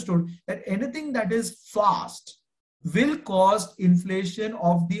have understood that anything that is fast will cause inflation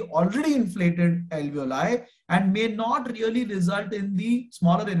of the already inflated alveoli and may not really result in the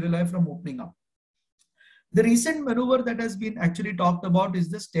smaller alveoli from opening up. The recent maneuver that has been actually talked about is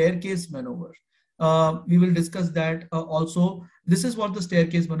the staircase maneuver. We will discuss that also. This is what the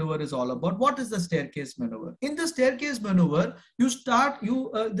staircase maneuver is all about. What is the staircase maneuver? In the staircase maneuver,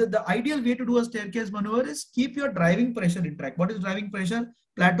 the ideal way to do a staircase maneuver is keep your driving pressure in track. What is driving pressure?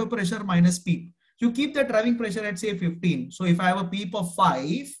 Plateau pressure minus PEEP. You keep the driving pressure at say 15. So if I have a PEEP of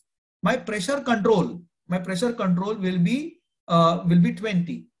 5, my pressure control will be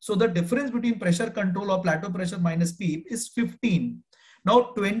 20. So the difference between pressure control or plateau pressure minus PEEP is 15.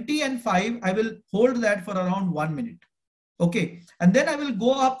 Now 20 and 5, I will hold that for around 1 minute. Okay. And then I will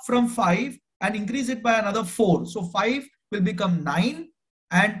go up from 5 and increase it by another 4. So 5 will become 9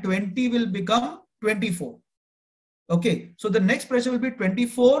 and 20 will become 24. Okay. So the next pressure will be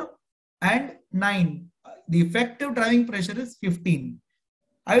 24 and 9. The effective driving pressure is 15.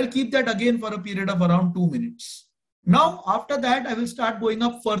 I will keep that again for a period of around 2 minutes. Now, after that, I will start going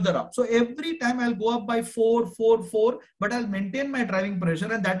up further up. So every time I'll go up by 4, 4, 4, but I'll maintain my driving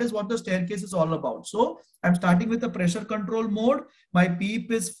pressure, and that is what the staircase is all about. So I'm starting with the pressure control mode. My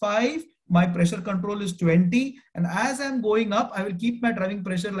PEEP is 5. My pressure control is 20. And as I'm going up, I will keep my driving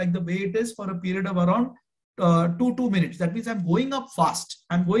pressure like the way it is for a period of around 2 minutes. That means I'm going up fast.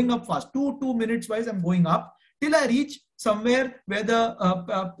 I'm going up fast. 2 minutes wise, I'm going up till I reach somewhere where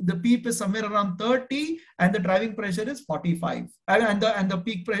the PEEP is somewhere around 30 and the driving pressure is 45, and the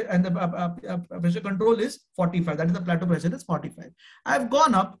peak and the pressure control is 45. That is the plateau pressure is 45. I've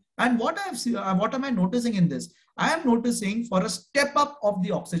gone up, and what am I noticing in this? I am noticing for a step up of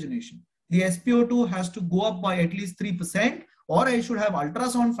the oxygenation, the SpO2 has to go up by at least 3%, or I should have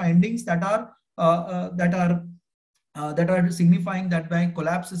ultrasound findings that are signifying that my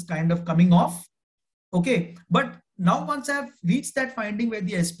collapse is kind of coming off. Okay, but now once I have reached that finding where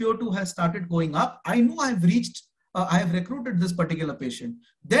the SpO2 has started going up, I know I have recruited this particular patient.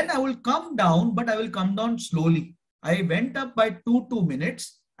 Then I will come down, but I will come down slowly. I went up by 2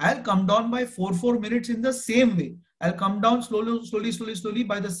 minutes. I'll come down by 4 minutes in the same way. I'll come down slowly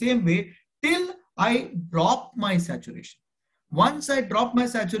by the same way till I drop my saturation. Once I drop my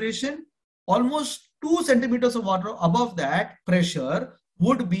saturation, almost 2 centimeters of water above that pressure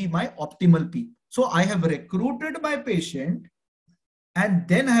would be my optimal PEEP. So I have recruited my patient and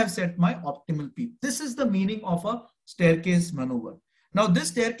then I have set my optimal PEEP. This is the meaning of a staircase maneuver. Now this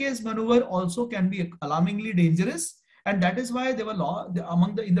staircase maneuver also can be alarmingly dangerous, and that is why there were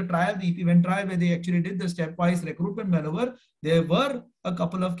in the trial, the event trial, where they actually did the stepwise recruitment maneuver, there were a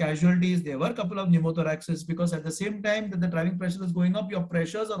couple of casualties, there were a couple of pneumothoraxes, because at the same time that the driving pressure is going up, your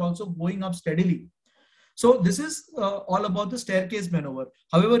pressures are also going up steadily. So this is all about the staircase maneuver.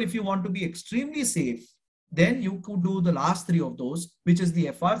 However, if you want to be extremely safe, then you could do the last 3 of those, which is the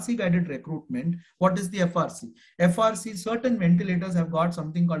FRC guided recruitment. What is the FRC? FRC, certain ventilators have got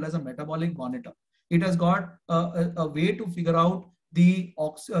something called as a metabolic monitor. It has got a way to figure out the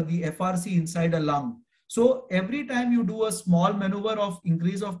FRC inside a lung. So every time you do a small maneuver of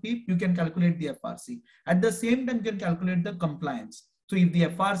increase of PEEP, you can calculate the FRC. At the same time, you can calculate the compliance. So if the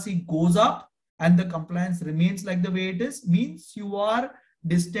FRC goes up and the compliance remains like the way it is, means you are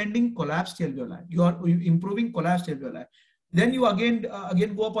distending collapsed alveoli. You are improving collapsed alveoli. Then you again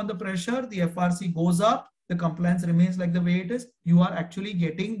go up on the pressure, the FRC goes up, the compliance remains like the way it is, you are actually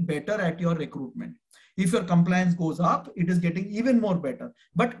getting better at your recruitment. If your compliance goes up, it is getting even more better.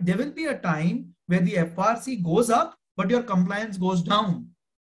 But there will be a time where the FRC goes up, but your compliance goes down.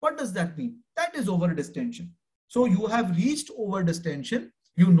 What does that mean? That is over distension. So you have reached over distension.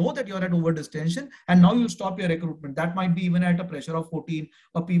 You know that you're at over distension, and now you'll stop your recruitment. That might be even at a pressure of 14,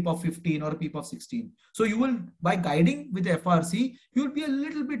 a PEEP of 15, or a PEEP of 16. So you will, by guiding with FRC, you'll be a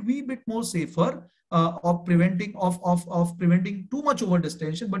wee bit more safer of preventing too much over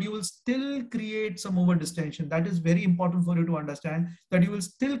distension, but you will still create some over distension. That is very important for you to understand, that you will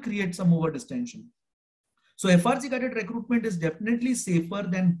still create some over distension. So FRC guided recruitment is definitely safer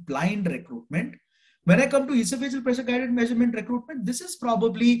than blind recruitment. When I come to esophageal pressure guided measurement recruitment, this is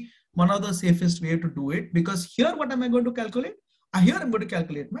probably one of the safest way to do it, because here what am I going to calculate? Here I'm going to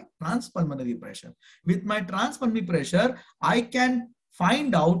calculate my transpulmonary pressure. With my transpulmonary pressure, I can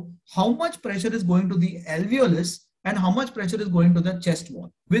find out how much pressure is going to the alveolus and how much pressure is going to the chest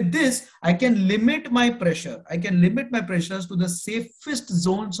wall. With this, I can limit my pressure. I can limit my pressures to the safest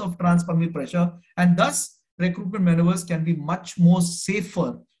zones of transpulmonary pressure, and thus recruitment maneuvers can be much more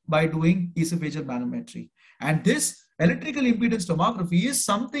safer by doing esophageal manometry. And this electrical impedance tomography is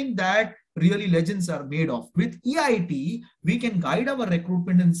something that really legends are made of. With EIT, we can guide our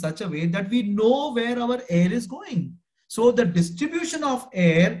recruitment in such a way that we know where our air is going. So the distribution of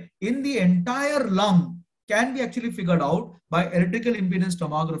air in the entire lung can be actually figured out by electrical impedance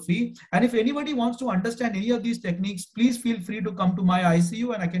tomography. And if anybody wants to understand any of these techniques, please feel free to come to my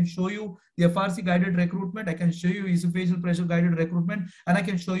ICU, and I can show you the FRC guided recruitment, I can show you esophageal pressure guided recruitment, and I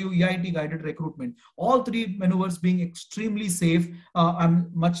can show you EIT guided recruitment. All three maneuvers being extremely safe,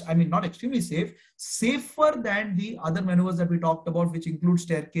 not extremely safe, safer than the other maneuvers that we talked about, which include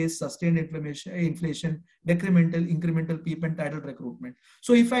staircase, sustained inflation, decremental, incremental, PEEP, and tidal recruitment.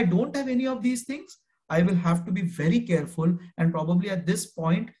 So if I don't have any of these things, I will have to be very careful, and probably at this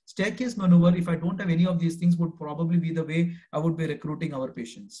point, staircase maneuver, if I don't have any of these things, would probably be the way I would be recruiting our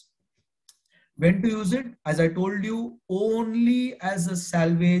patients. When to use it? As I told you, only as a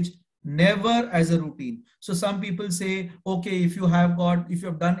salvage, never as a routine. So some people say, okay, if you have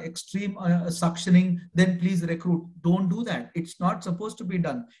done extreme suctioning, then please recruit. Don't do that. It's not supposed to be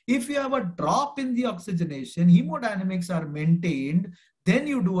done. If you have a drop in the oxygenation, hemodynamics are maintained, then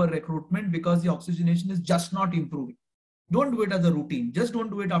you do a recruitment, because the oxygenation is just not improving. Don't do it as a routine. Just don't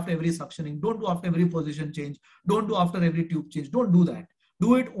do it after every suctioning. Don't do after every position change. Don't do after every tube change. Don't do that.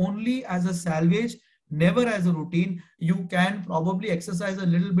 Do it only as a salvage, never as a routine. You can probably exercise a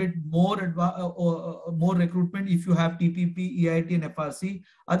little bit more recruitment if you have TPP, EIT, and FRC.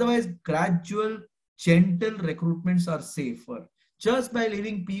 Otherwise, gradual, gentle recruitments are safer. Just by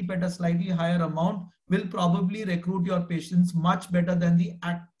leaving PEEP at a slightly higher amount will probably recruit your patients much better than the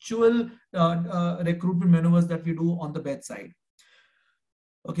actual recruitment maneuvers that we do on the bedside.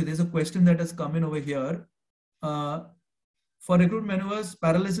 Okay, there's a question that has come in over here. For recruitment maneuvers,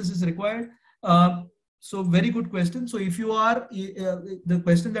 paralysis is required. So very good question. So if you are, the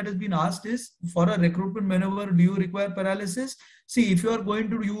question that has been asked is, for a recruitment maneuver, do you require paralysis? See, if you are going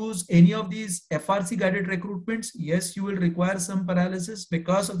to use any of these FRC guided recruitments, yes, you will require some paralysis,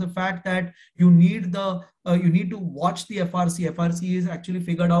 because of the fact that you need to watch the FRC. FRC is actually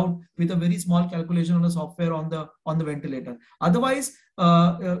figured out with a very small calculation on the software on the ventilator. Otherwise,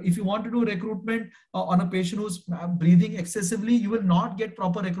 if you want to do recruitment on a patient who's breathing excessively, you will not get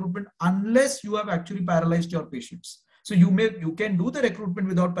proper recruitment unless you have actually paralyzed your patients. So you can do the recruitment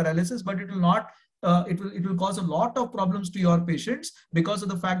without paralysis, but it will not. It will cause a lot of problems to your patients, because of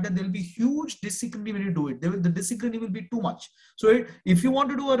the fact that there will be huge dyssynchrony when you do it. The dyssynchrony will be too much. So if you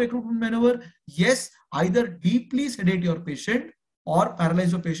want to do a recruitment maneuver, yes, either deeply sedate your patient or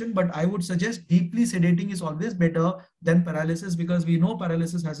paralyze your patient, but I would suggest deeply sedating is always better than paralysis, because we know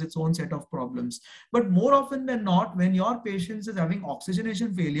paralysis has its own set of problems. But more often than not, when your patient is having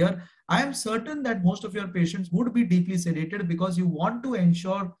oxygenation failure, I am certain that most of your patients would be deeply sedated, because you want to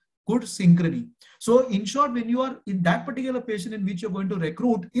ensure good synchrony. So in short, when you are in that particular patient in which you're going to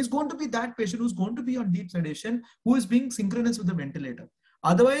recruit, is going to be that patient who's going to be on deep sedation, who is being synchronous with the ventilator.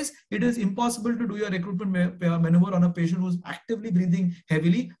 Otherwise, it is impossible to do your recruitment maneuver on a patient who's actively breathing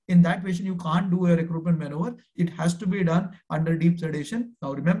heavily. In that patient, you can't do a recruitment maneuver. It has to be done under deep sedation.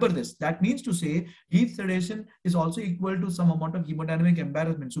 Now, remember this. That means to say deep sedation is also equal to some amount of hemodynamic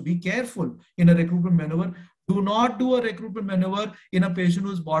embarrassment. So be careful in a recruitment maneuver. Do not do a recruitment maneuver in a patient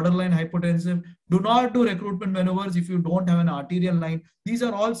who's borderline hypotensive. Do not do recruitment maneuvers if you don't have an arterial line. These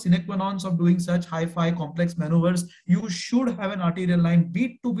are all sine qua non of doing such high-fi complex maneuvers. You should have an arterial line.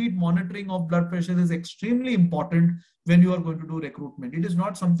 Beat-to-beat monitoring of blood pressure is extremely important when you are going to do recruitment. It is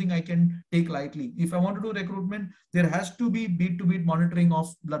not something I can take lightly. If I want to do recruitment, there has to be beat-to-beat monitoring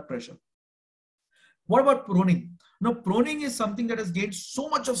of blood pressure. What about proning? Now, proning is something that has gained so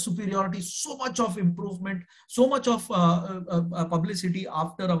much of superiority, so much of improvement, so much of publicity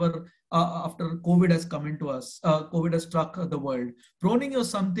after after COVID has come into us. COVID has struck the world. Proning is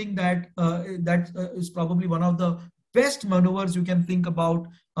something that is probably one of the best maneuvers you can think about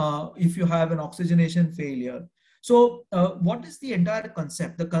if you have an oxygenation failure. So, what is the entire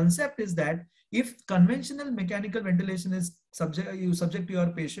concept? The concept is that if conventional mechanical ventilation is subject to your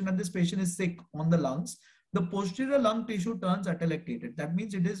patient, and this patient is sick on the lungs, the posterior lung tissue turns atelectated. That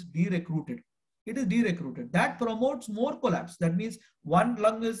means it is derecruited. It is derecruited. That promotes more collapse. That means one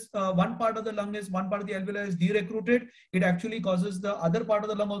part of the lung is, one part of the alveoli is derecruited. It actually causes the other part of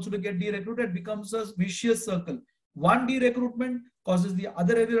the lung also to get derecruited. It becomes a vicious circle. One derecruitment causes the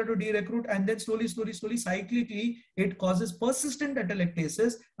other alveoli to derecruit, and then slowly, cyclically, it causes persistent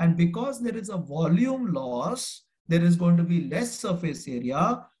atelectasis. And because there is a volume loss, there is going to be less surface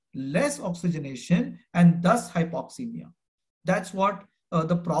area, less oxygenation, and thus hypoxemia. That's what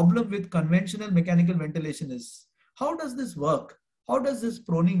the problem with conventional mechanical ventilation is. How does this work? How does this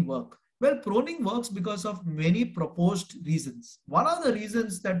proning work? Well, proning works because of many proposed reasons. One of the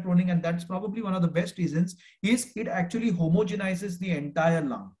reasons that proning, and that's probably one of the best reasons, is it actually homogenizes the entire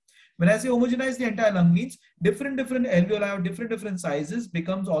lung. When I say homogenize the entire lung, means different alveoli of different sizes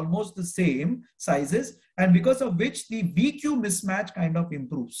becomes almost the same sizes, and because of which the VQ mismatch kind of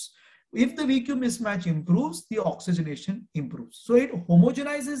improves. If the VQ mismatch improves, the oxygenation improves. So it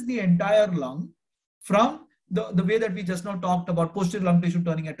homogenizes the entire lung from the way that we just now talked about posterior lung tissue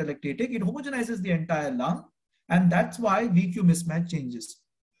turning atelectatic. It homogenizes the entire lung, and that's why VQ mismatch changes.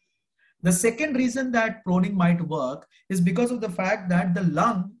 The second reason that proning might work is because of the fact that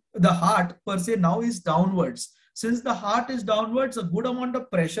the heart per se now is downwards. Since the heart is downwards, a good amount of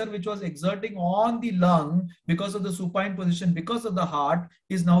pressure which was exerting on the lung because of the supine position, because of the heart,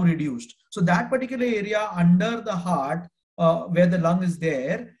 is now reduced. So that particular area under the heart where the lung is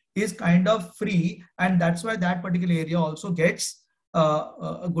there is kind of free, and that's why that particular area also gets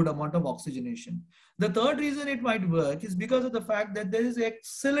a good amount of oxygenation. The third reason it might work is because of the fact that there is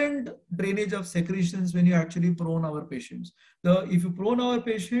excellent drainage of secretions when you actually prone our patients. If you prone our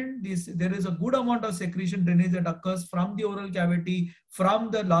patient, there is a good amount of secretion drainage that occurs from the oral cavity,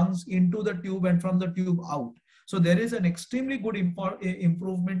 from the lungs into the tube, and from the tube out. So there is an extremely good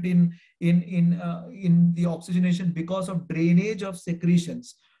improvement in the oxygenation because of drainage of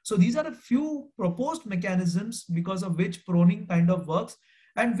secretions. So these are a few proposed mechanisms because of which proning kind of works.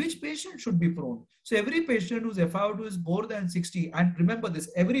 And which patient should be prone? So every patient whose FiO2 is more than 60, and remember this,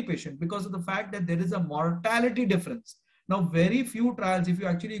 every patient, because of the fact that there is a mortality difference. Now, very few trials, if you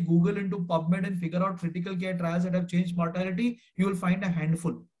actually Google into PubMed and figure out critical care trials that have changed mortality, you will find a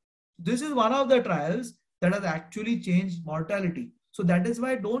handful. This is one of the trials that has actually changed mortality. So that is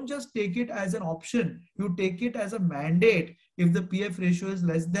why don't just take it as an option. You take it as a mandate. If the PF ratio is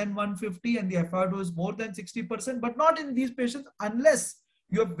less than 150 and the FiO2 is more than 60%, but not in these patients unless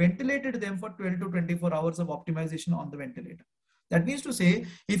you have ventilated them for 12 to 24 hours of optimization on the ventilator. That means to say,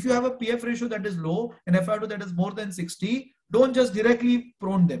 if you have a PF ratio that is low and FiO2 that is more than 60, don't just directly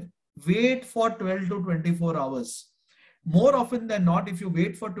prone them. Wait for 12 to 24 hours. More often than not, if you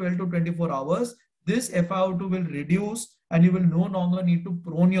wait for 12 to 24 hours, this FiO2 will reduce and you will no longer need to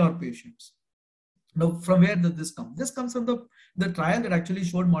prone your patients. Now, from where does this come? This comes from the trial that actually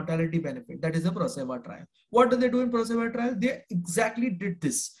showed mortality benefit. That is the PROSERVA trial. What did they do in PROSERVA trial? They exactly did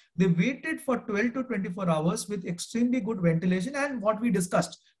this. They waited for 12 to 24 hours with extremely good ventilation and what we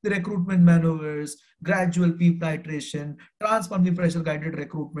discussed, the recruitment maneuvers, gradual PEEP titration, transpulmonary pressure guided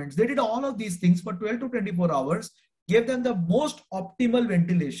recruitments. They did all of these things for 12 to 24 hours, gave them the most optimal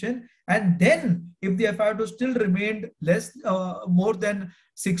ventilation, and then if the FiO2 still remained more than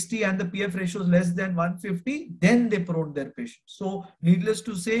 60 and the PF ratio is less than 150, then they proned their patients. So needless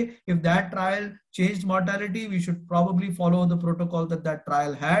to say, if that trial changed mortality, we should probably follow the protocol that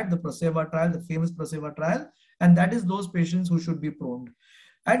trial had, the PROSERVA trial, the famous PROSERVA trial, and that is those patients who should be proned.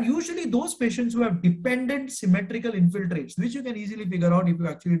 And usually those patients who have dependent symmetrical infiltrates, which you can easily figure out if you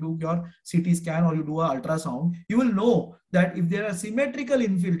actually do your CT scan or you do an ultrasound, you will know that if there are symmetrical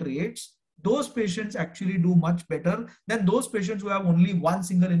infiltrates, those patients actually do much better than those patients who have only one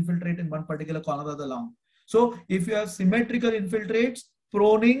single infiltrate in one particular corner of the lung. So if you have symmetrical infiltrates,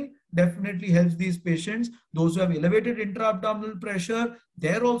 proning definitely helps these patients. Those who have elevated intra-abdominal pressure,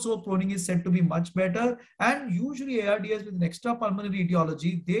 there also proning is said to be much better. And usually ARDS with an extrapulmonary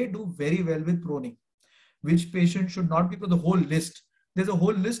etiology, they do very well with proning. Which patient should not be, for the whole list. There's a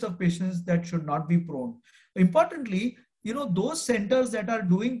whole list of patients that should not be prone. Importantly, those centers that are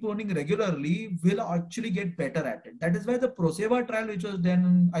doing proning regularly will actually get better at it. That is why the ProSeva trial, which was done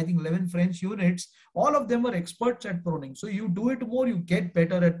in, I think, 11 French units, all of them were experts at proning. So you do it more, you get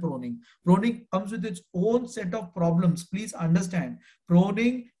better at proning. Proning comes with its own set of problems. Please understand,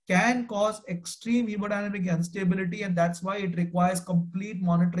 proning can cause extreme hemodynamic instability, and that's why it requires complete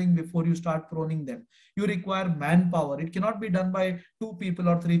monitoring before you start proning them. You require manpower. It cannot be done by 2 people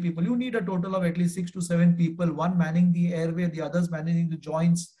or 3 people. You need a total of at least 6 to 7 people, one manning the airway, the others managing the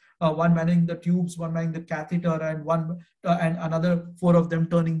joints, one managing the tubes, one managing the catheter, and and another 4 of them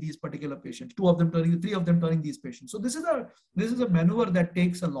turning these particular patients, 2 of them turning, 3 of them turning these patients. So this is a maneuver that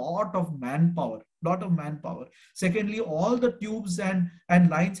takes a lot of manpower. Secondly, all the tubes and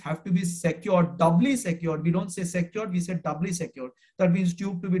lines have to be secured, doubly secured. We don't say secured, we say doubly secured. That means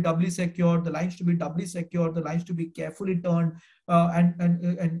tube to be doubly secured, the lines to be doubly secured, the lines to be carefully turned,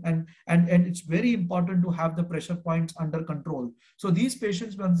 and it's very important to have the pressure points under control. So these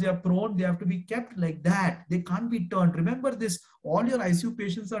patients, once they are prone, they have to be kept like that. They can't be turned. Remember this, all your ICU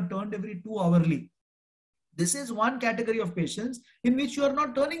patients are turned every 2 hourly. This is one category of patients in which you are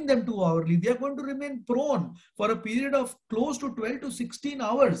not turning them 2 hourly. They are going to remain prone for a period of close to 12 to 16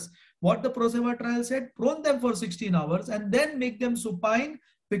 hours. What the ProSeva trial said, prone them for 16 hours and then make them supine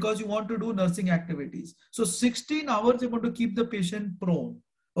because you want to do nursing activities. So 16 hours, you're going to keep the patient prone.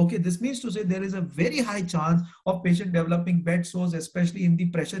 Okay, this means to say there is a very high chance of patient developing bed sores, especially in the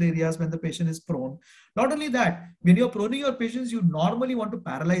pressure areas when the patient is prone. Not only that, when you're proning your patients, you normally want to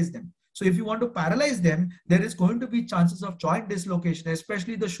paralyze them. So if you want to paralyze them, there is going to be chances of joint dislocation,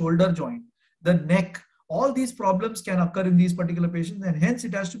 especially the shoulder joint, the neck. All these problems can occur in these particular patients, and hence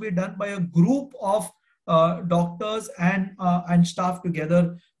it has to be done by a group of doctors and staff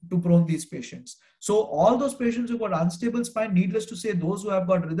together to prone these patients. So all those patients who got unstable spine, needless to say, those who have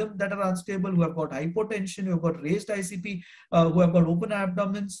got rhythm that are unstable, who have got hypotension, who have got raised ICP, who have got open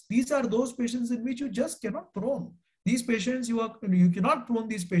abdomens, these are those patients in which you just cannot prone. These patients, you cannot prone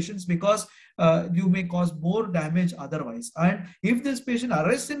these patients because you may cause more damage otherwise. And if this patient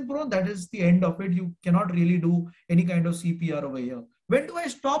arrests in prone, that is the end of it. You cannot really do any kind of CPR over here. When do I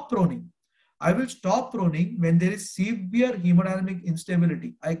stop proning? I will stop proning when there is severe hemodynamic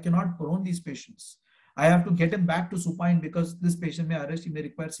instability. I cannot prone these patients. I have to get him back to supine because this patient may arrest, he may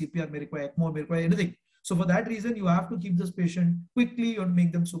require CPR, may require ECMO, may require anything. So for that reason, you have to keep this patient quickly and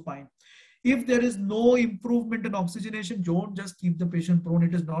make them supine. If there is no improvement in oxygenation, don't just keep the patient prone.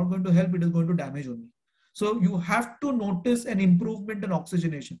 It is not going to help. It is going to damage only. So you have to notice an improvement in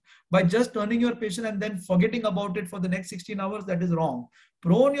oxygenation. By just turning your patient and then forgetting about it for the next 16 hours, that is wrong.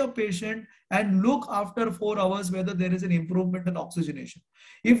 Prone your patient and look after 4 hours whether there is an improvement in oxygenation.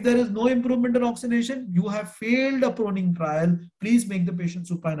 If there is no improvement in oxygenation, you have failed a proning trial. Please make the patient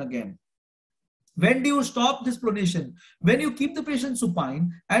supine again. When do you stop this pronation? When you keep the patient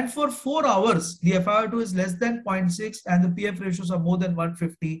supine and for 4 hours, the FiO2 is less than 0.6 and the PF ratios are more than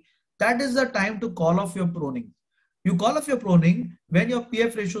 150, that is the time to call off your proning. You call off your proning when your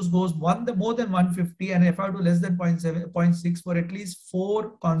PF ratios goes more than 150 and FiO2 less than 0.6 for at least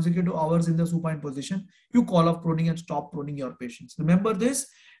 4 consecutive hours in the supine position. You call off proning and stop proning your patients. Remember this,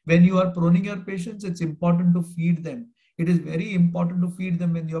 when you are proning your patients, it's important to feed them. It is very important to feed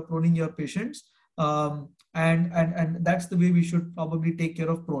them when you are proning your patients. And that's the way we should probably take care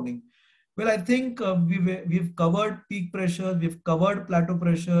of proning. Well, I think we've covered peak pressure, we've covered plateau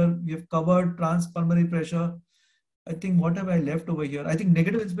pressure, we've covered transpulmonary pressure. I think what have I left over here? I think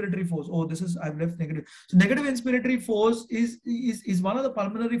negative inspiratory force. Oh, I've left negative. So negative inspiratory force is one of the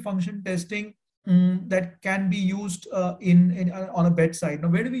pulmonary function testing that can be used on a bedside. Now,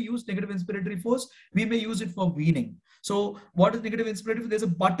 where do we use negative inspiratory force? We may use it for weaning. So what is negative inspiratory force? There's a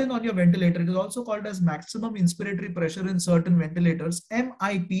button on your ventilator. It is also called as maximum inspiratory pressure in certain ventilators,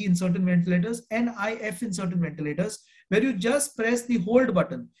 MIP in certain ventilators, NIF in certain ventilators, where you just press the hold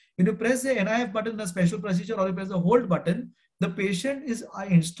button. When you press the NIF button in a special procedure or you press the hold button, the patient is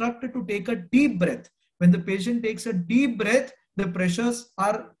instructed to take a deep breath. When the patient takes a deep breath, the pressures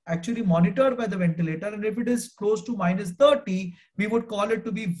are actually monitored by the ventilator, and if it is close to -30, we would call it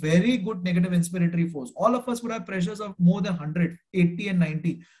to be very good negative inspiratory force. All of us would have pressures of more than 100, 80 and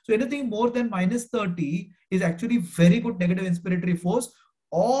 90. So anything more than -30 is actually very good negative inspiratory force.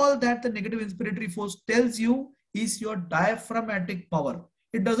 All that the negative inspiratory force tells you is your diaphragmatic power.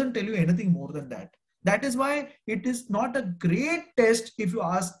 It doesn't tell you anything more than that. That is why it is not a great test if you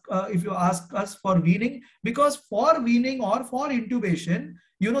ask us for weaning, because for weaning or for intubation,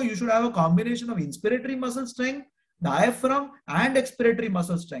 you should have a combination of inspiratory muscle strength, diaphragm, and expiratory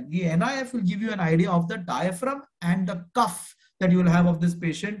muscle strength. The NIF will give you an idea of the diaphragm and the cuff. that you will have of this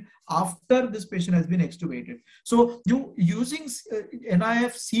patient after this patient has been extubated. So you using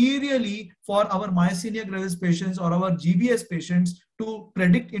NIF serially for our myasthenia gravis patients or our GBS patients to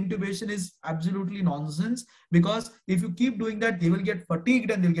predict intubation is absolutely nonsense, because if you keep doing that, they will get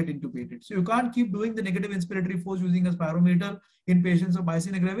fatigued and they'll get intubated. So you can't keep doing the negative inspiratory force using a spirometer in patients of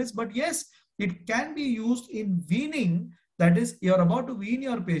myasthenia gravis. But yes, it can be used in weaning. That is, you're about to wean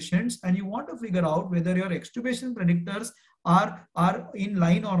your patients and you want to figure out whether your extubation predictors are in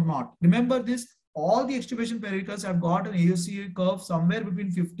line or not. Remember this, all the extubation predictors have got an AUC curve somewhere between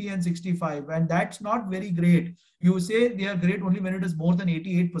 50 and 65, and that's not very great. You say they are great only when it is more than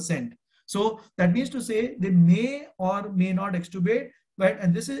 88%. So that means to say they may or may not extubate. But,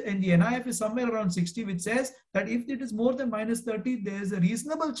 and this is, and the NIF is somewhere around 60, which says that if it is more than minus 30, there is a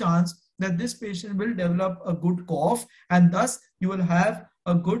reasonable chance that this patient will develop a good cough, and thus you will have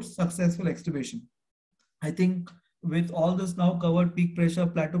a good successful extubation. I think with all this now covered, peak pressure,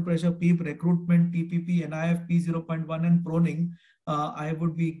 plateau pressure, PEEP, recruitment, TPP, NIF, P0.1 and proning, I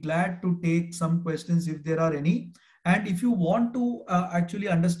would be glad to take some questions if there are any. And if you want to actually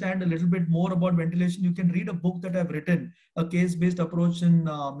understand a little bit more about ventilation, you can read a book that I've written, a case-based approach in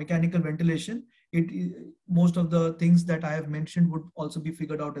mechanical ventilation. Most of the things that I have mentioned would also be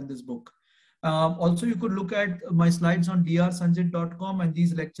figured out in this book. Also, you could look at my slides on drsanjit.com, and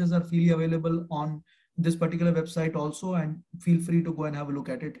these lectures are freely available on this particular website also, and feel free to go and have a look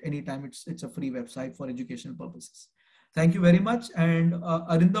at it anytime. It's a free website for educational purposes. Thank you very much. And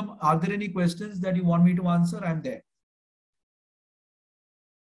Arindam, are there any questions that you want me to answer? I'm there.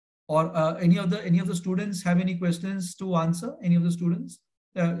 Or any of the students have any questions to answer? Any of the students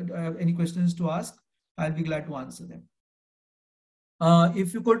have any questions to ask? I'll be glad to answer them.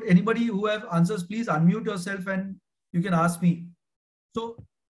 If you could, anybody who have answers, please unmute yourself and you can ask me. So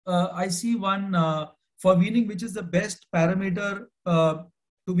I see one for weaning, which is the best parameter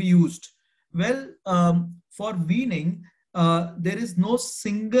to be used. Well, for weaning, there is no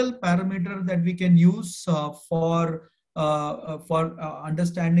single parameter that we can use for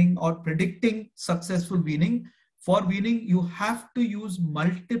understanding or predicting successful weaning. For weaning, you have to use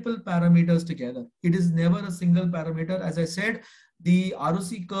multiple parameters together. It is never a single parameter. As I said, the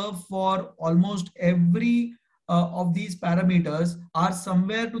ROC curve for almost every of these parameters are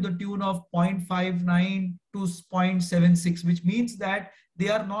somewhere to the tune of 0.59 to 0.76, which means that they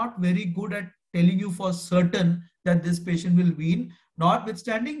are not very good at telling you for certain that this patient will wean.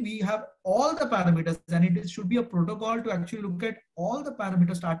 Notwithstanding, we have all the parameters, and it should be a protocol to actually look at all the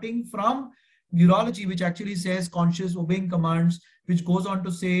parameters, starting from neurology, which actually says conscious obeying commands, which goes on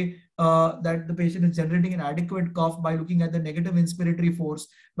to say that the patient is generating an adequate cough by looking at the negative inspiratory force,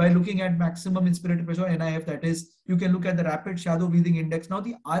 by looking at maximum inspiratory pressure, NIF, that is, you can look at the rapid shallow breathing index. Now,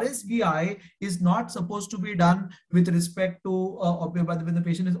 the RSBI is not supposed to be done with respect to when the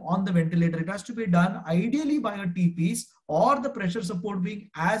patient is on the ventilator. It has to be done ideally by a T-piece, or the pressure support being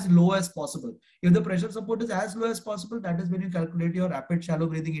as low as possible. If the pressure support is as low as possible, that is when you calculate your rapid shallow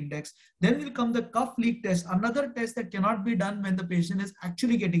breathing index. Then will come the cuff leak test, another test that cannot be done when the patient is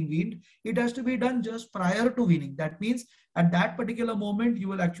actually getting weaned. It has to be done just prior to weaning. That means at that particular moment, you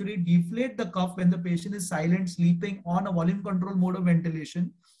will actually deflate the cuff when the patient is silent, sleeping on a volume control mode of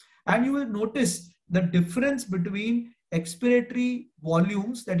ventilation. And you will notice the difference between expiratory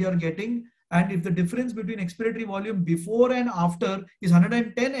volumes that you are getting. And if the difference between expiratory volume before and after is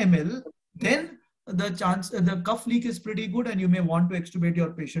 110 ml, then the cuff leak is pretty good and you may want to extubate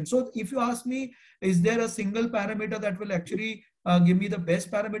your patient. So if you ask me, is there a single parameter that will actually give me the best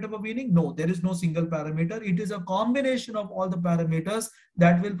parameter for weaning? No, there is no single parameter. It is a combination of all the parameters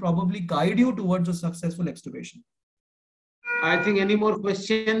that will probably guide you towards a successful extubation. I think any more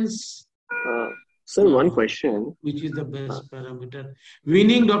questions? Sir, one question. Which is the best parameter?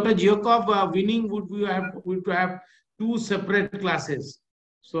 Weaning, Dr. Giokov, weaning would have two separate classes.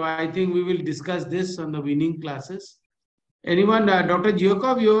 So I think we will discuss this on the weaning classes. Anyone, Dr.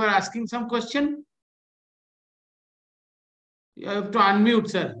 Giokov, you were asking some question? You have to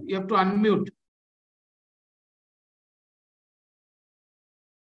unmute, sir. You have to unmute.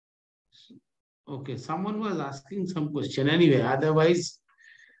 Okay, someone was asking some question. Anyway, otherwise,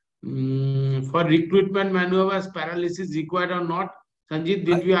 for recruitment maneuvers, paralysis required or not? Sanjit,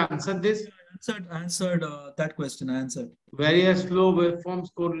 did we answer this? I answered that question. I answered. Various flow waveforms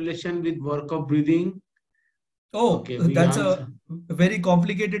correlation with work of breathing. Oh, okay, that's a very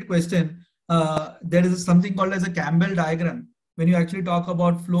complicated question. There is something called as a Campbell diagram. When you actually talk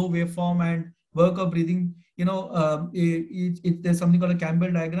about flow waveform and work of breathing, there's something called a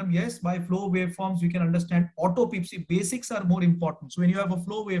Campbell diagram. Yes, by flow waveforms, you can understand auto peep. See, basics are more important. So when you have a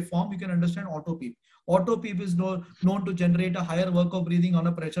flow waveform, you can understand auto peep. Auto peep is known to generate a higher work of breathing on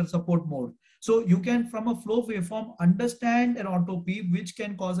a pressure support mode. So you can, from a flow waveform, understand an auto peep, which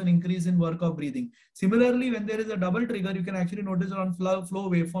can cause an increase in work of breathing. Similarly, when there is a double trigger, you can actually notice on flow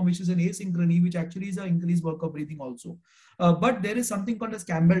waveform, which is an asynchrony, which actually is an increased work of breathing also. But there is something called as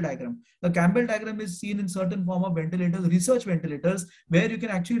Campbell diagram. The Campbell diagram is seen in certain form of ventilators, research ventilators, where you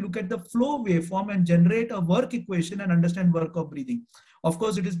can actually look at the flow waveform and generate a work equation and understand work of breathing. Of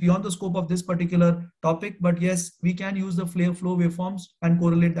course, it is beyond the scope of this particular topic, but yes, we can use the flow waveforms and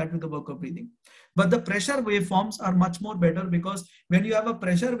correlate that with the work of breathing. But the pressure waveforms are much more better, because when you have a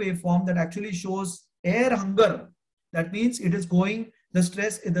pressure waveform that actually shows air hunger, that means it is going, the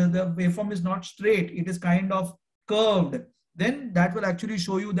waveform is not straight, it is kind of curved. Then that will actually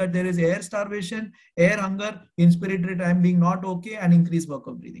show you that there is air starvation, air hunger, inspiratory time being not okay, and increased work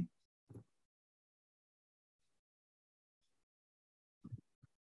of breathing.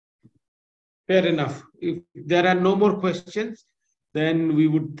 Fair enough. If there are no more questions, then we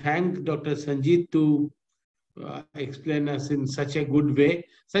would thank Dr. Sanjeet to explain us in such a good way.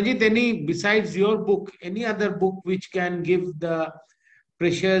 Sanjeet, besides your book, any other book which can give the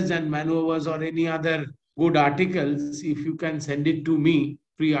pressures and maneuvers, or any other good articles, if you can send it to me,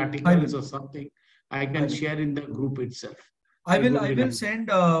 free articles or something, I can share in the group itself. I will send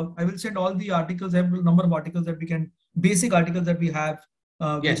all the articles. I have a number of articles that we can, basic articles that we have,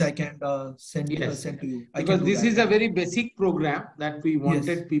 which I can send to you. Because this is a very basic program that we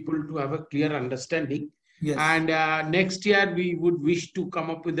wanted people to have a clear understanding. Yes. And next year we would wish to come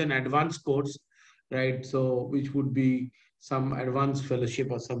up with an advanced course, right? So which would be some advanced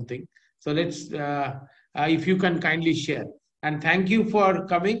fellowship or something. So let's, if you can kindly share. And thank you for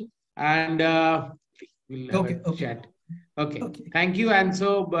coming. And we'll have a chat. Okay. Thank you. And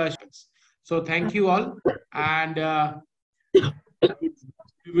so thank you all. And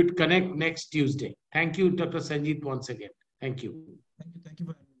we would connect next Tuesday. Thank you, Dr. Sanjeet, once again. Thank you.